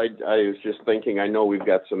does. I was just thinking, I know we've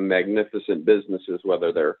got some magnificent businesses,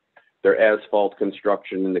 whether they're asphalt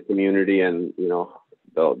construction in the community and, you know,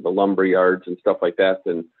 the lumber yards and stuff like that,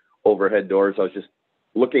 and overhead doors. I was just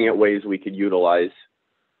looking at ways we could utilize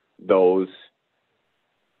those,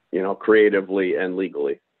 you know, creatively and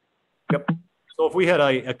legally. Yep. So if we had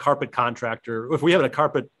a carpet contractor, if we had a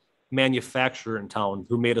carpet manufacturer in town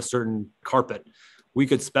who made a certain carpet, we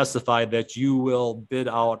could specify that you will bid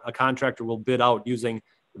out, a contractor will bid out using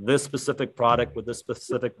this specific product with this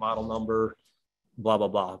specific model number, blah, blah,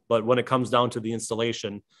 blah. But when it comes down to the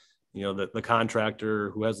installation, you know, the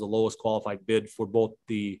contractor who has the lowest qualified bid for both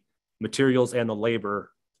the materials and the labor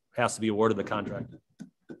has to be awarded the contract.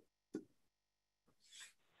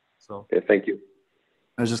 So, okay, thank you.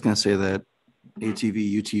 I was just going to say that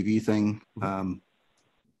ATV, UTV thing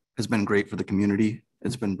has been great for the community.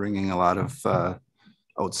 It's been bringing a lot of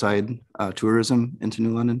outside tourism into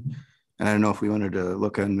New London. And I don't know if we wanted to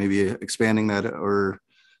look on maybe expanding that, or,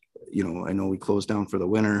 you know, I know we closed down for the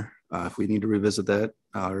winter. If we need to revisit that,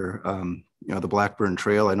 or, you know, the Blackburn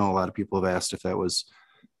Trail, I know a lot of people have asked if that was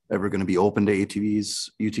ever going to be open to ATVs,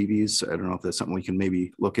 UTVs. I don't know if that's something we can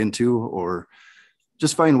maybe look into, or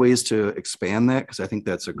just find ways to expand that, because I think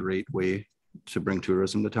that's a great way to bring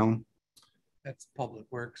tourism to town. That's Public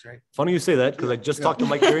Works, right? Funny you say that, because I just talked to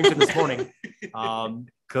Mike Barrington this morning.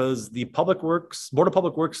 Because the Board of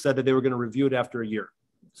Public Works said that they were going to review it after a year.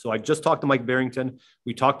 So I just talked to Mike Barrington.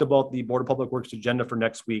 We talked about the Board of Public Works agenda for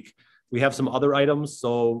next week. We have some other items.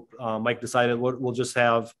 So Mike decided we'll just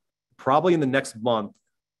have probably in the next month,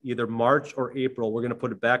 either March or April, we're going to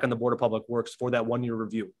put it back on the Board of Public Works for that 1 year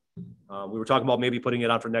review. We were talking about maybe putting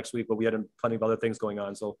it on for next week, but we had plenty of other things going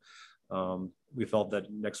on. So we felt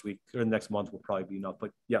that next week or next month will probably be enough.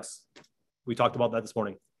 But yes, we talked about that this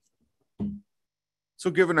morning. So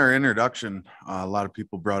given our introduction, a lot of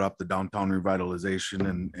people brought up the downtown revitalization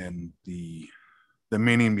and the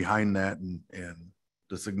meaning behind that and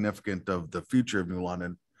the significance of the future of New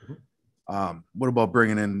London. What about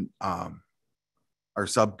bringing in our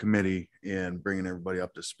subcommittee and bringing everybody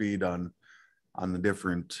up to speed on the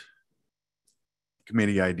different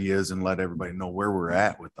committee ideas and let everybody know where we're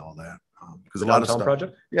at with all that? Because a lot of stuff.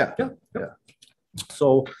 Project? Yeah.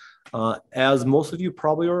 So as most of you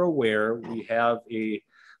probably are aware, we have a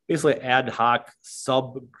basically ad hoc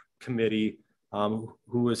subcommittee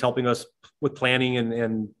who is helping us with planning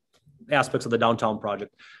and aspects of the downtown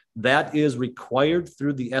project. That is required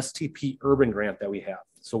through the STP urban grant that we have.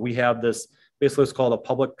 So we have this, basically it's called a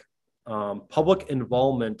public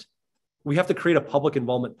involvement. We have to create a public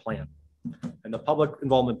involvement plan. And the public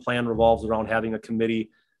involvement plan revolves around having a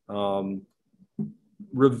committee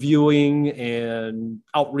reviewing and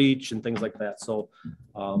outreach and things like that. So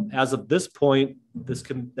as of this point,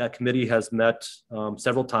 that committee has met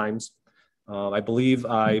several times. I believe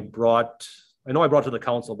I know I brought to the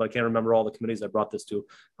council, but I can't remember all the committees I brought this to.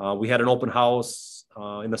 We had an open house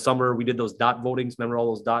in the summer. We did those dot votings. Remember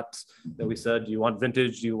all those dots that we said, do you want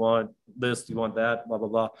vintage? Do you want this? Do you want that? Blah, blah,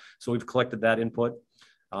 blah. So we've collected that input.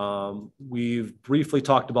 We've briefly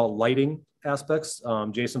talked about lighting aspects.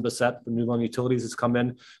 Jason Bissett from New London Utilities has come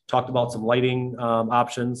in, talked about some lighting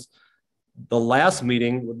options. The last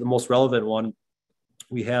meeting, the most relevant one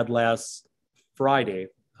we had last Friday,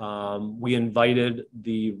 we invited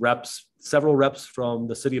the reps, several reps from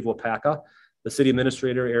the city of Wapaka, the city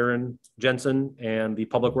administrator, Aaron Jensen, and the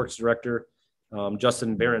public works director,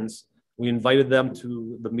 Justin Behrens. We invited them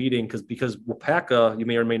to the meeting because Wapaka, you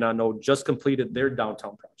may or may not know, just completed their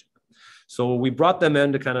downtown project. So we brought them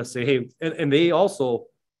in to kind of say, hey, and they also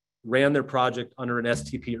ran their project under an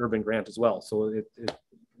STP urban grant as well. So it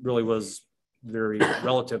really was very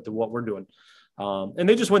relative to what we're doing. And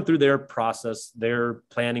they just went through their process, their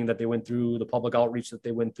planning that they went through, the public outreach that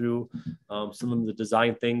they went through, some of the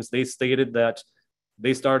design things. They stated that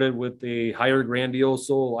they started with a higher grandiose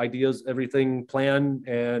ideas, everything plan.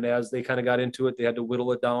 And as they kind of got into it, they had to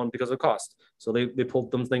whittle it down because of cost. So they pulled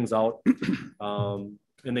them things out.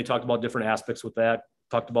 And they talked about different aspects with that,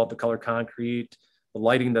 talked about the color concrete, the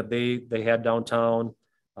lighting that they had downtown.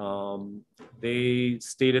 They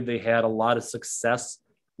stated they had a lot of success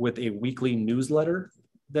with a weekly newsletter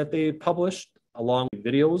that they published along with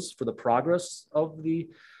videos for the progress of the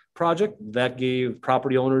project that gave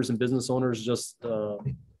property owners and business owners just,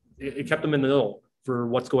 it kept them in the know for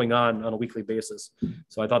what's going on a weekly basis.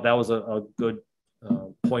 So I thought that was a good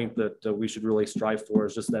point that we should really strive for,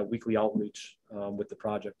 is just that weekly outreach with the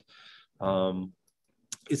project.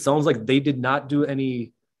 It sounds like they did not do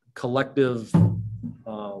any collective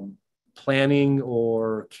planning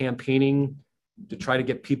or campaigning to try to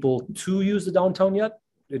get people to use the downtown yet.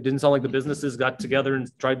 It didn't sound like the businesses got together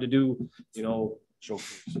and tried to do,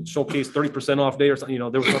 showcase 30% off day or something.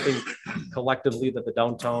 There was nothing collectively that the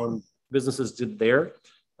downtown businesses did there.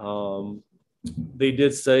 They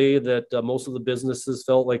did say that most of the businesses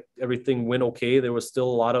felt like everything went okay. There was still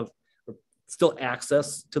a lot of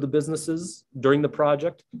access to the businesses during the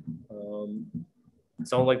project. It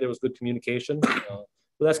sounded like there was good communication. But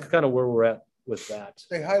that's kind of where we're at with that.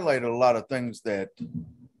 They highlighted a lot of things that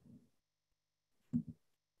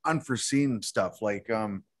unforeseen stuff, like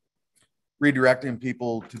redirecting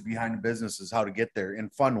people to behind the businesses, how to get there in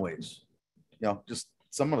fun ways. Just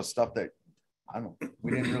some of the stuff that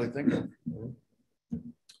we didn't really think of.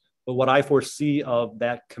 But what I foresee of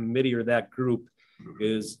that committee or that group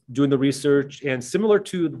is doing the research, and similar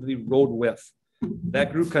to the road width,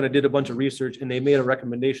 that group kind of did a bunch of research and they made a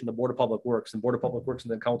recommendation to Board of Public Works, and Board of Public Works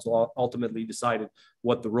and the council ultimately decided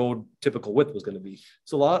what the road typical width was going to be.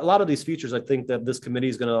 So a lot of these features, I think that this committee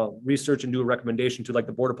is going to research and do a recommendation to, like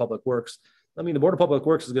the Board of Public Works. I mean, the Board of Public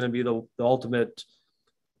Works is going to be the ultimate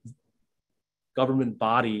government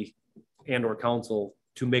body and or council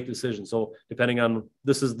to make decisions. So depending on,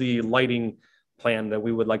 this is the lighting plan that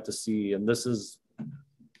we would like to see, and this is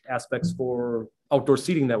aspects for outdoor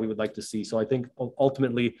seating that we would like to see. So I think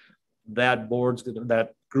ultimately that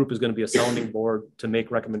group is going to be a sounding board to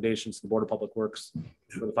make recommendations to the Board of Public Works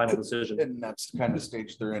for the final decision. And that's the kind of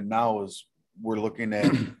stage they're in now, is we're looking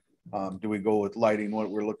at, do we go with lighting, what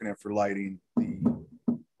we're looking at for lighting,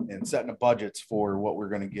 and setting the budgets for what we're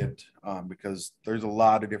going to get, because there's a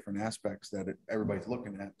lot of different aspects that everybody's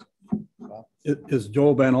looking at. Is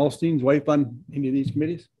Joel Van Alstein's wife on any of these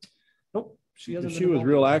committees? Nope. She was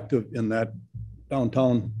real active in that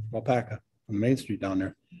downtown Wapaka on Main Street down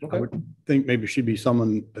there. Okay. I would think maybe she'd be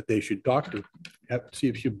someone that they should talk to, see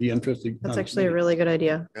if she'd be interested. That's actually a really good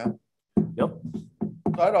idea. Yeah. Yep.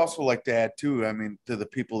 So I'd also like to add too, I mean, to the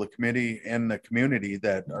people of the committee and the community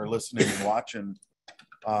that are listening and watching.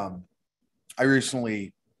 I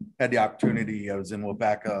recently had the opportunity, I was in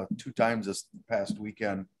Wapaka 2 times this past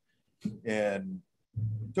weekend, and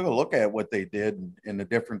took a look at what they did and the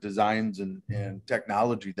different designs and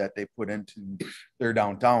technology that they put into their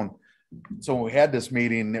downtown. So when we had this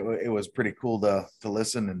meeting, it was pretty cool to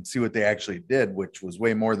listen and see what they actually did, which was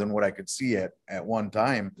way more than what I could see at one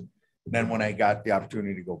time. And then when I got the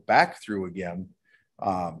opportunity to go back through again,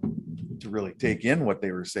 to really take in what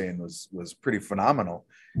they were saying was pretty phenomenal.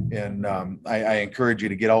 And I encourage you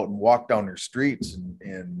to get out and walk down their streets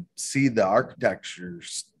and see the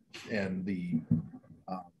architectures and the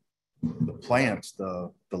plants,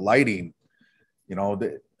 the lighting.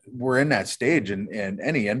 We're in that stage, and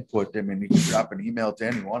any input, I mean, you can drop an email to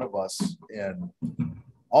any one of us, and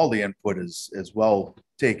all the input is well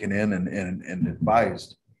taken in and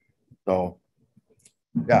advised. So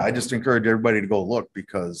yeah, I just encourage everybody to go look,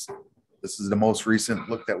 because this is the most recent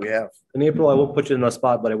look that we have. In April, I won't put you in the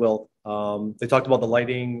spot, but I will. They talked about the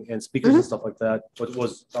lighting and speakers and stuff like that.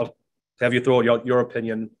 I'll have you throw out your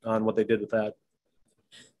opinion on what they did with that.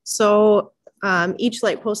 So each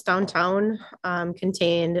light post downtown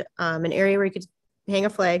contained an area where you could hang a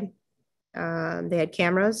flag. They had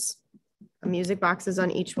cameras, music boxes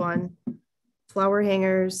on each one, flower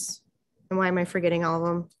hangers, and why am I forgetting all of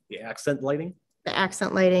them? The accent lighting? The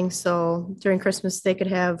accent lighting. So during Christmas, they could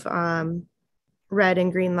have red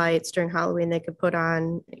and green lights. During Halloween, they could put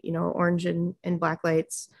on, orange and black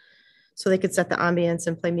lights. So they could set the ambience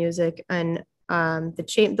and play music. And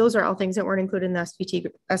Those are all things that weren't included in the SPT.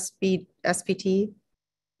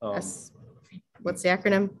 What's the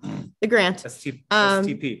acronym? The grant.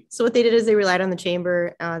 STP. So what they did is they relied on the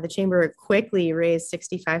chamber. The chamber quickly raised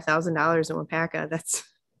 $65,000 in Wapaka.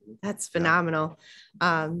 That's phenomenal.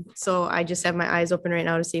 So I just have my eyes open right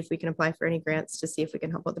now to see if we can apply for any grants to see if we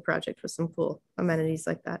can help out the project with some cool amenities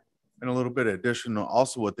like that. And a little bit additional,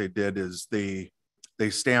 also what they did is they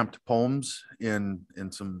stamped poems in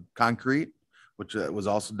some concrete, which was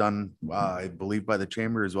also done, I believe, by the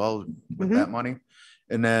chamber as well with that money.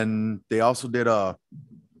 And then they also did at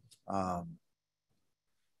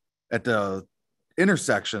the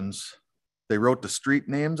intersections, they wrote the street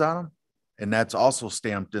names on them, and that's also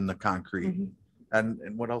stamped in the concrete.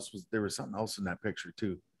 And what else there was something else in that picture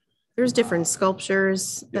too. There's different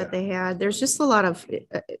sculptures that they had. There's just a lot of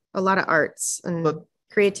arts and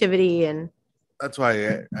creativity, and that's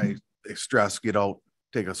why I stress get out,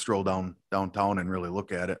 take a stroll downtown and really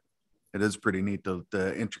look at it. It is pretty neat,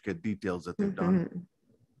 the intricate details that they've done.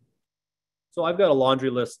 So I've got a laundry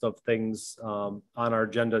list of things on our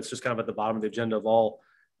agenda. It's just kind of at the bottom of the agenda of all.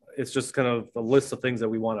 It's just kind of a list of things that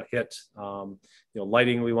we want to hit.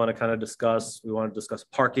 Lighting we want to kind of discuss. We want to discuss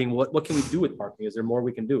parking. What can we do with parking? Is there more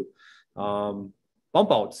we can do?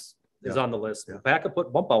 Bump outs is on the list. Wapaka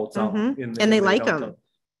put bump outs out. And they like them.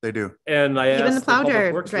 They do. And I even the plow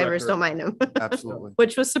drivers drivers don't mind them. Absolutely.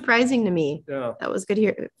 Which was surprising to me. Yeah. That was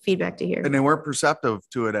good feedback to hear. And they weren't perceptive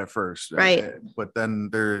to it at first. Right. But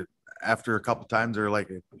then after a couple times, they're like,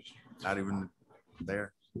 not even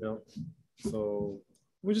there. So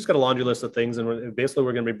we just got a laundry list of things, and we're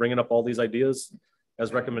going to be bringing up all these ideas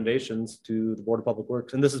as recommendations to the Board of Public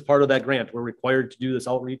Works. And this is part of that grant. We're required to do this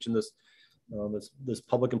outreach and this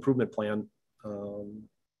public improvement plan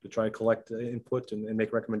to try and collect input and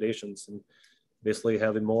make recommendations, and basically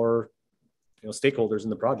having more stakeholders in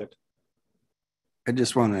the project. I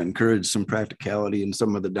just want to encourage some practicality in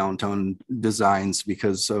some of the downtown designs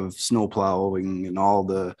because of snow plowing and all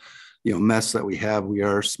the mess that we have. We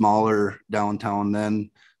are smaller downtown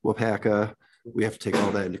than Wapaka. We have to take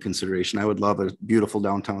all that into consideration. I would love a beautiful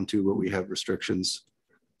downtown too, but we have restrictions.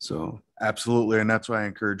 So absolutely. And that's why I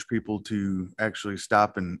encourage people to actually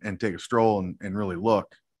stop and take a stroll and really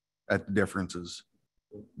look at the differences.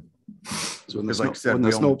 So when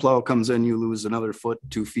the snow plow comes in, you lose another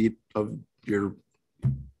 2 feet of your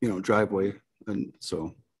driveway. And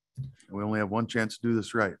so we only have one chance to do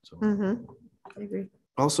this right. So I agree.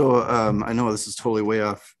 Also, I know this is totally way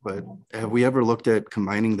off, but have we ever looked at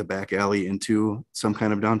combining the back alley into some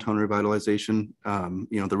kind of downtown revitalization?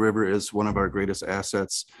 The river is one of our greatest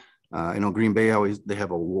assets. I know Green Bay they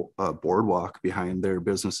have a boardwalk behind their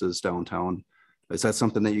businesses downtown. Is that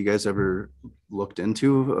something that you guys ever looked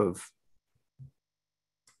into of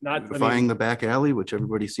beautifying the back alley, which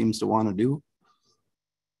everybody seems to want to do?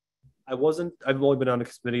 I've only been on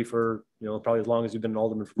the committee for, probably as long as you've been an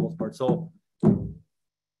alderman for the most part. So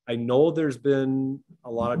I know there's been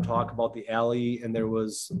a lot of talk about the alley, and there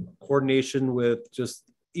was coordination with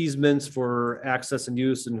just easements for access and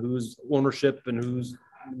use and whose ownership and whose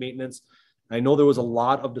maintenance. I know there was a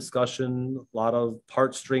lot of discussion, a lot of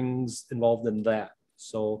heartstrings involved in that.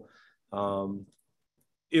 So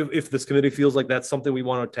if this committee feels like that's something we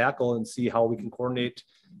want to tackle and see how we can coordinate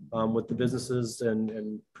with the businesses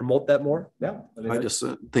and promote that more. Yeah. I'm just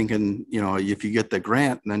thinking, if you get the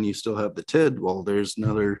grant and then you still have the TID, well, there's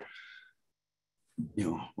another,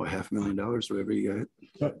 $500,000, whatever you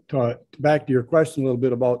got. Back to your question a little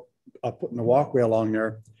bit about putting the walkway along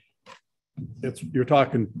there. You're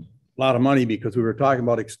talking a lot of money because we were talking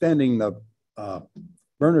about extending the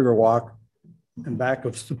Berniger Walk and back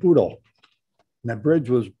of Saputo. And that bridge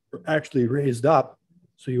was actually raised up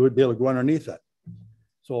so you would be able to go underneath it.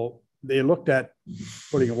 So they looked at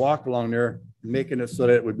putting a walk along there and making it so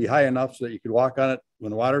that it would be high enough so that you could walk on it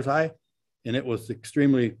when the water's high. And it was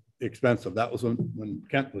extremely expensive. That was when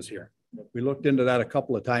Kent was here. We looked into that a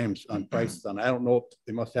couple of times on prices. And I don't know if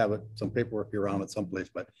they must have some paperwork around it someplace,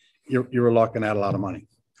 but you were looking at a lot of money.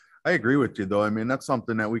 I agree with you though. I mean, that's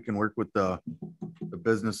something that we can work with the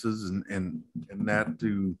businesses and that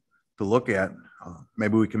to look at.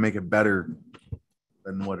 Maybe we can make it better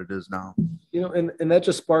than what it is now. And that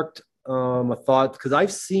just sparked a thought, because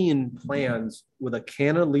I've seen plans with a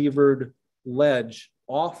cantilevered ledge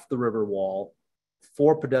off the river wall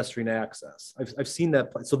for pedestrian access. I've seen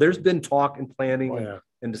that. So there's been talk and planning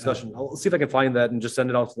and discussion. I'll see if I can find that and just send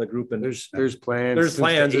it out to the group. And there's plans. There's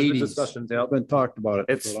plans. There's discussions. Yeah, been talked about it.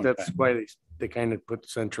 That's why they kind of put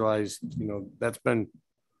centralized. That's been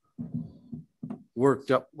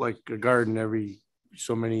worked up like a garden every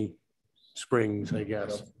so many springs, I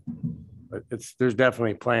guess. But there's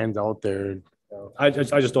definitely plans out there. I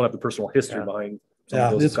just don't have the personal history behind some of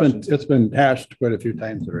Yeah, those it's been, discussions. it's been hashed quite a few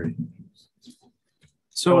times already.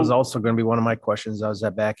 So it was also gonna be one of my questions. I was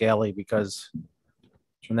at back alley because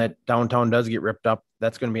when that downtown does get ripped up,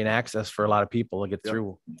 that's gonna be an access for a lot of people to get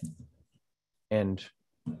through. And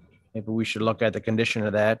maybe we should look at the condition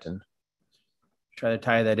of that and try to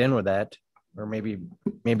tie that in with that, or maybe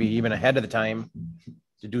even ahead of the time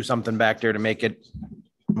to do something back there to make it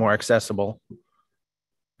more accessible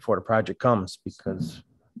before the project comes, because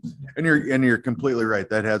And you're completely right.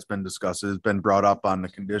 That has been discussed. It's been brought up on the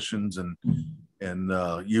conditions and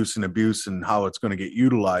use and abuse and how it's going to get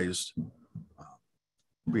utilized.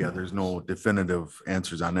 But yeah, there's no definitive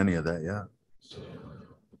answers on any of that yet.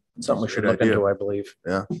 something we should Good look idea. into, I believe.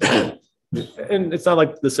 Yeah. And it's not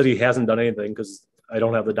like the city hasn't done anything, because I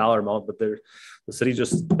don't have the dollar amount, but the city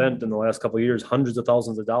just spent in the last couple of years hundreds of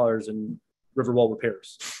thousands of dollars in river wall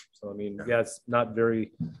repairs. So I mean, yeah, it's not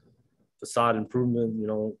very facade improvement, you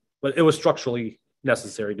know, but it was structurally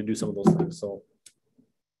necessary to do some of those things. So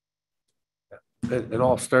It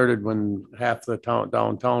all started when half the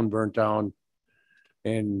downtown burnt down.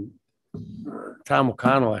 And Tom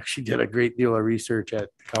O'Connell actually did a great deal of research at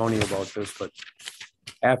the county about this, but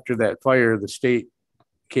after that fire, the state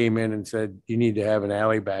came in and said, you need to have an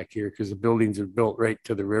alley back here because the buildings are built right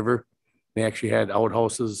to the river. They actually had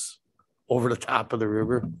outhouses over the top of the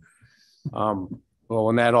river. Well,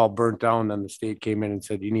 when that all burnt down, then the state came in and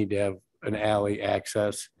said, you need to have an alley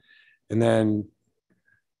access. And then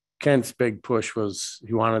Kent's big push was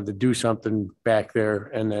he wanted to do something back there,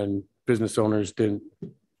 and then business owners didn't.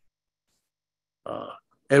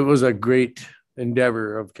 It was a great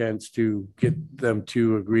endeavor of Kent's to get them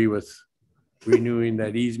to agree with renewing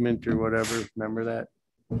that easement or whatever. Remember that,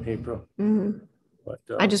 April? Mhm. But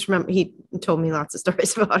I just remember he told me lots of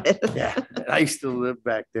stories about it. yeah, I still live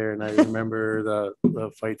back there, and I remember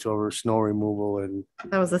the fights over snow removal, and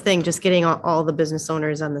That was the thing, just getting all the business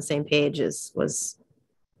owners on the same page was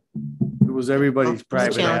it was everybody's a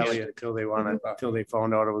private challenge. alley until they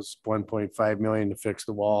found out it was 1.5 million to fix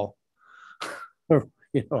the wall.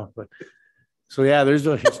 You know, but so yeah, there's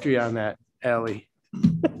a history on that alley.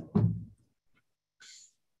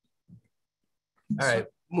 All right,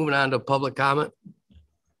 moving on to public comment.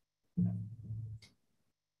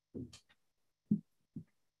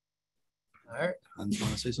 All right. Hans, you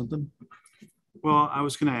want to say something? Well, I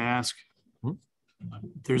was gonna ask,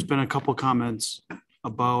 there's been a couple comments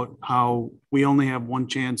about how we only have one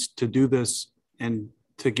chance to do this and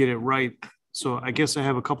to get it right. So I guess I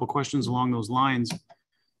have a couple questions along those lines.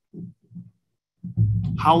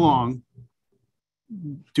 How long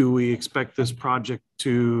do we expect this project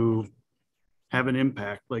to have an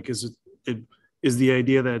impact? Like, is the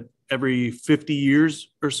idea that every 50 years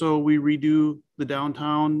or so we redo the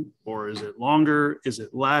downtown, or is it longer? Is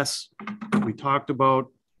it less? We talked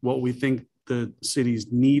about what we think the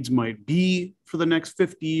city's needs might be for the next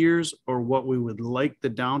 50 years, or what we would like the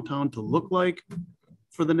downtown to look like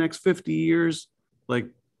for the next 50 years. Like,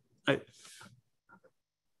 I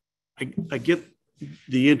get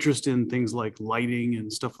the interest in things like lighting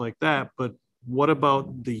and stuff like that, but what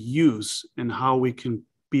about the use and how we can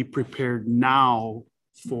be prepared now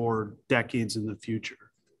for decades in the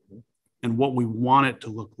future, and what we want it to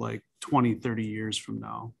look like 20, 30 years from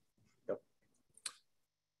now?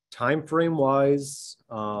 time frame wise,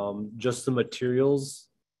 just the materials,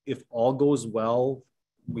 if all goes well,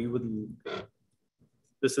 we would,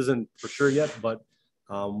 this isn't for sure yet, but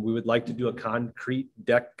we would like to do a concrete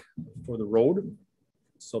deck for the road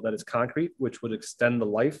so that it's concrete, which would extend the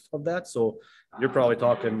life of that. So you're probably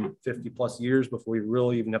talking 50 plus years before we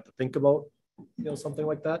really even have to think about, you know, something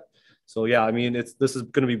like that. So yeah, I mean, this is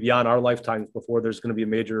going to be beyond our lifetimes before there's going to be a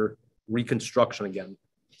major reconstruction again.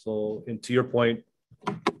 So, and to your point,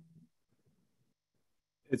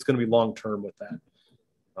 it's going to be long-term with that.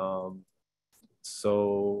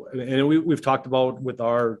 So, and we've talked about with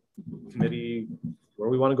our committee where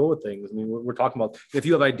we want to go with things. I mean, we're talking about, if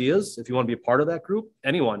you have ideas, if you want to be a part of that group,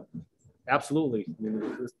 anyone, absolutely. I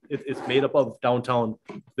mean, it's made up of downtown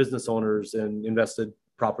business owners and invested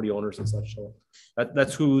property owners and such. So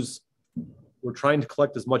that's we're trying to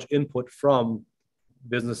collect as much input from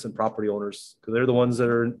business and property owners, because they're the ones that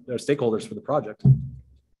are stakeholders for the project.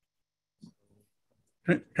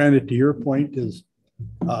 Kind of to your point is,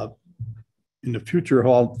 in the future,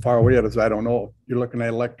 how far away it is, I don't know. You're looking at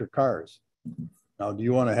electric cars. Now, do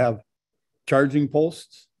you want to have charging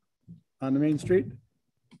posts on the main street?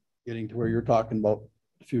 Getting to where you're talking about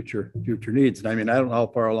future needs. And I mean, I don't know how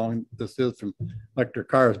far along this is from electric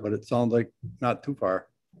cars, but it sounds like not too far.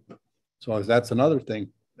 So that's another thing.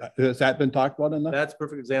 Has that been talked about enough? That's a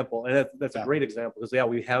perfect example. And that's a great example, because yeah,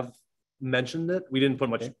 we have mentioned it. We didn't put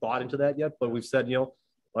much thought into that yet, but we've said, you know,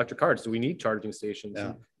 electric cars, do we need charging stations?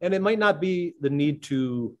 Yeah. And it might not be the need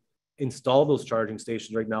to install those charging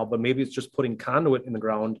stations right now, but maybe it's just putting conduit in the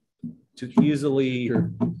ground to easily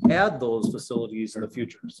add those facilities in the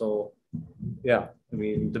future. So yeah, I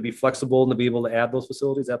mean, to be flexible and to be able to add those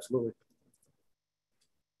facilities, absolutely.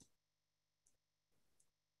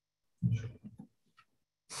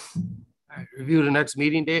 All right, review the next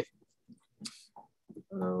meeting date.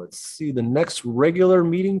 Let's see, the next regular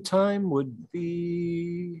meeting time would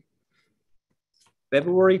be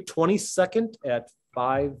February 22nd at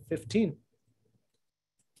 5:15.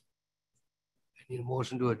 Need a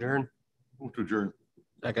motion to adjourn. Move to adjourn.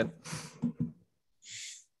 Second.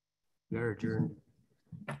 They're adjourned.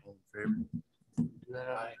 All in favor? Do that,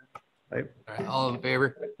 aye. Aye. All right, all in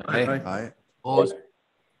favor? Aye. Aye. Opposed?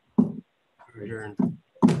 Adjourned.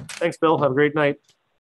 Thanks, Bill. Have a great night.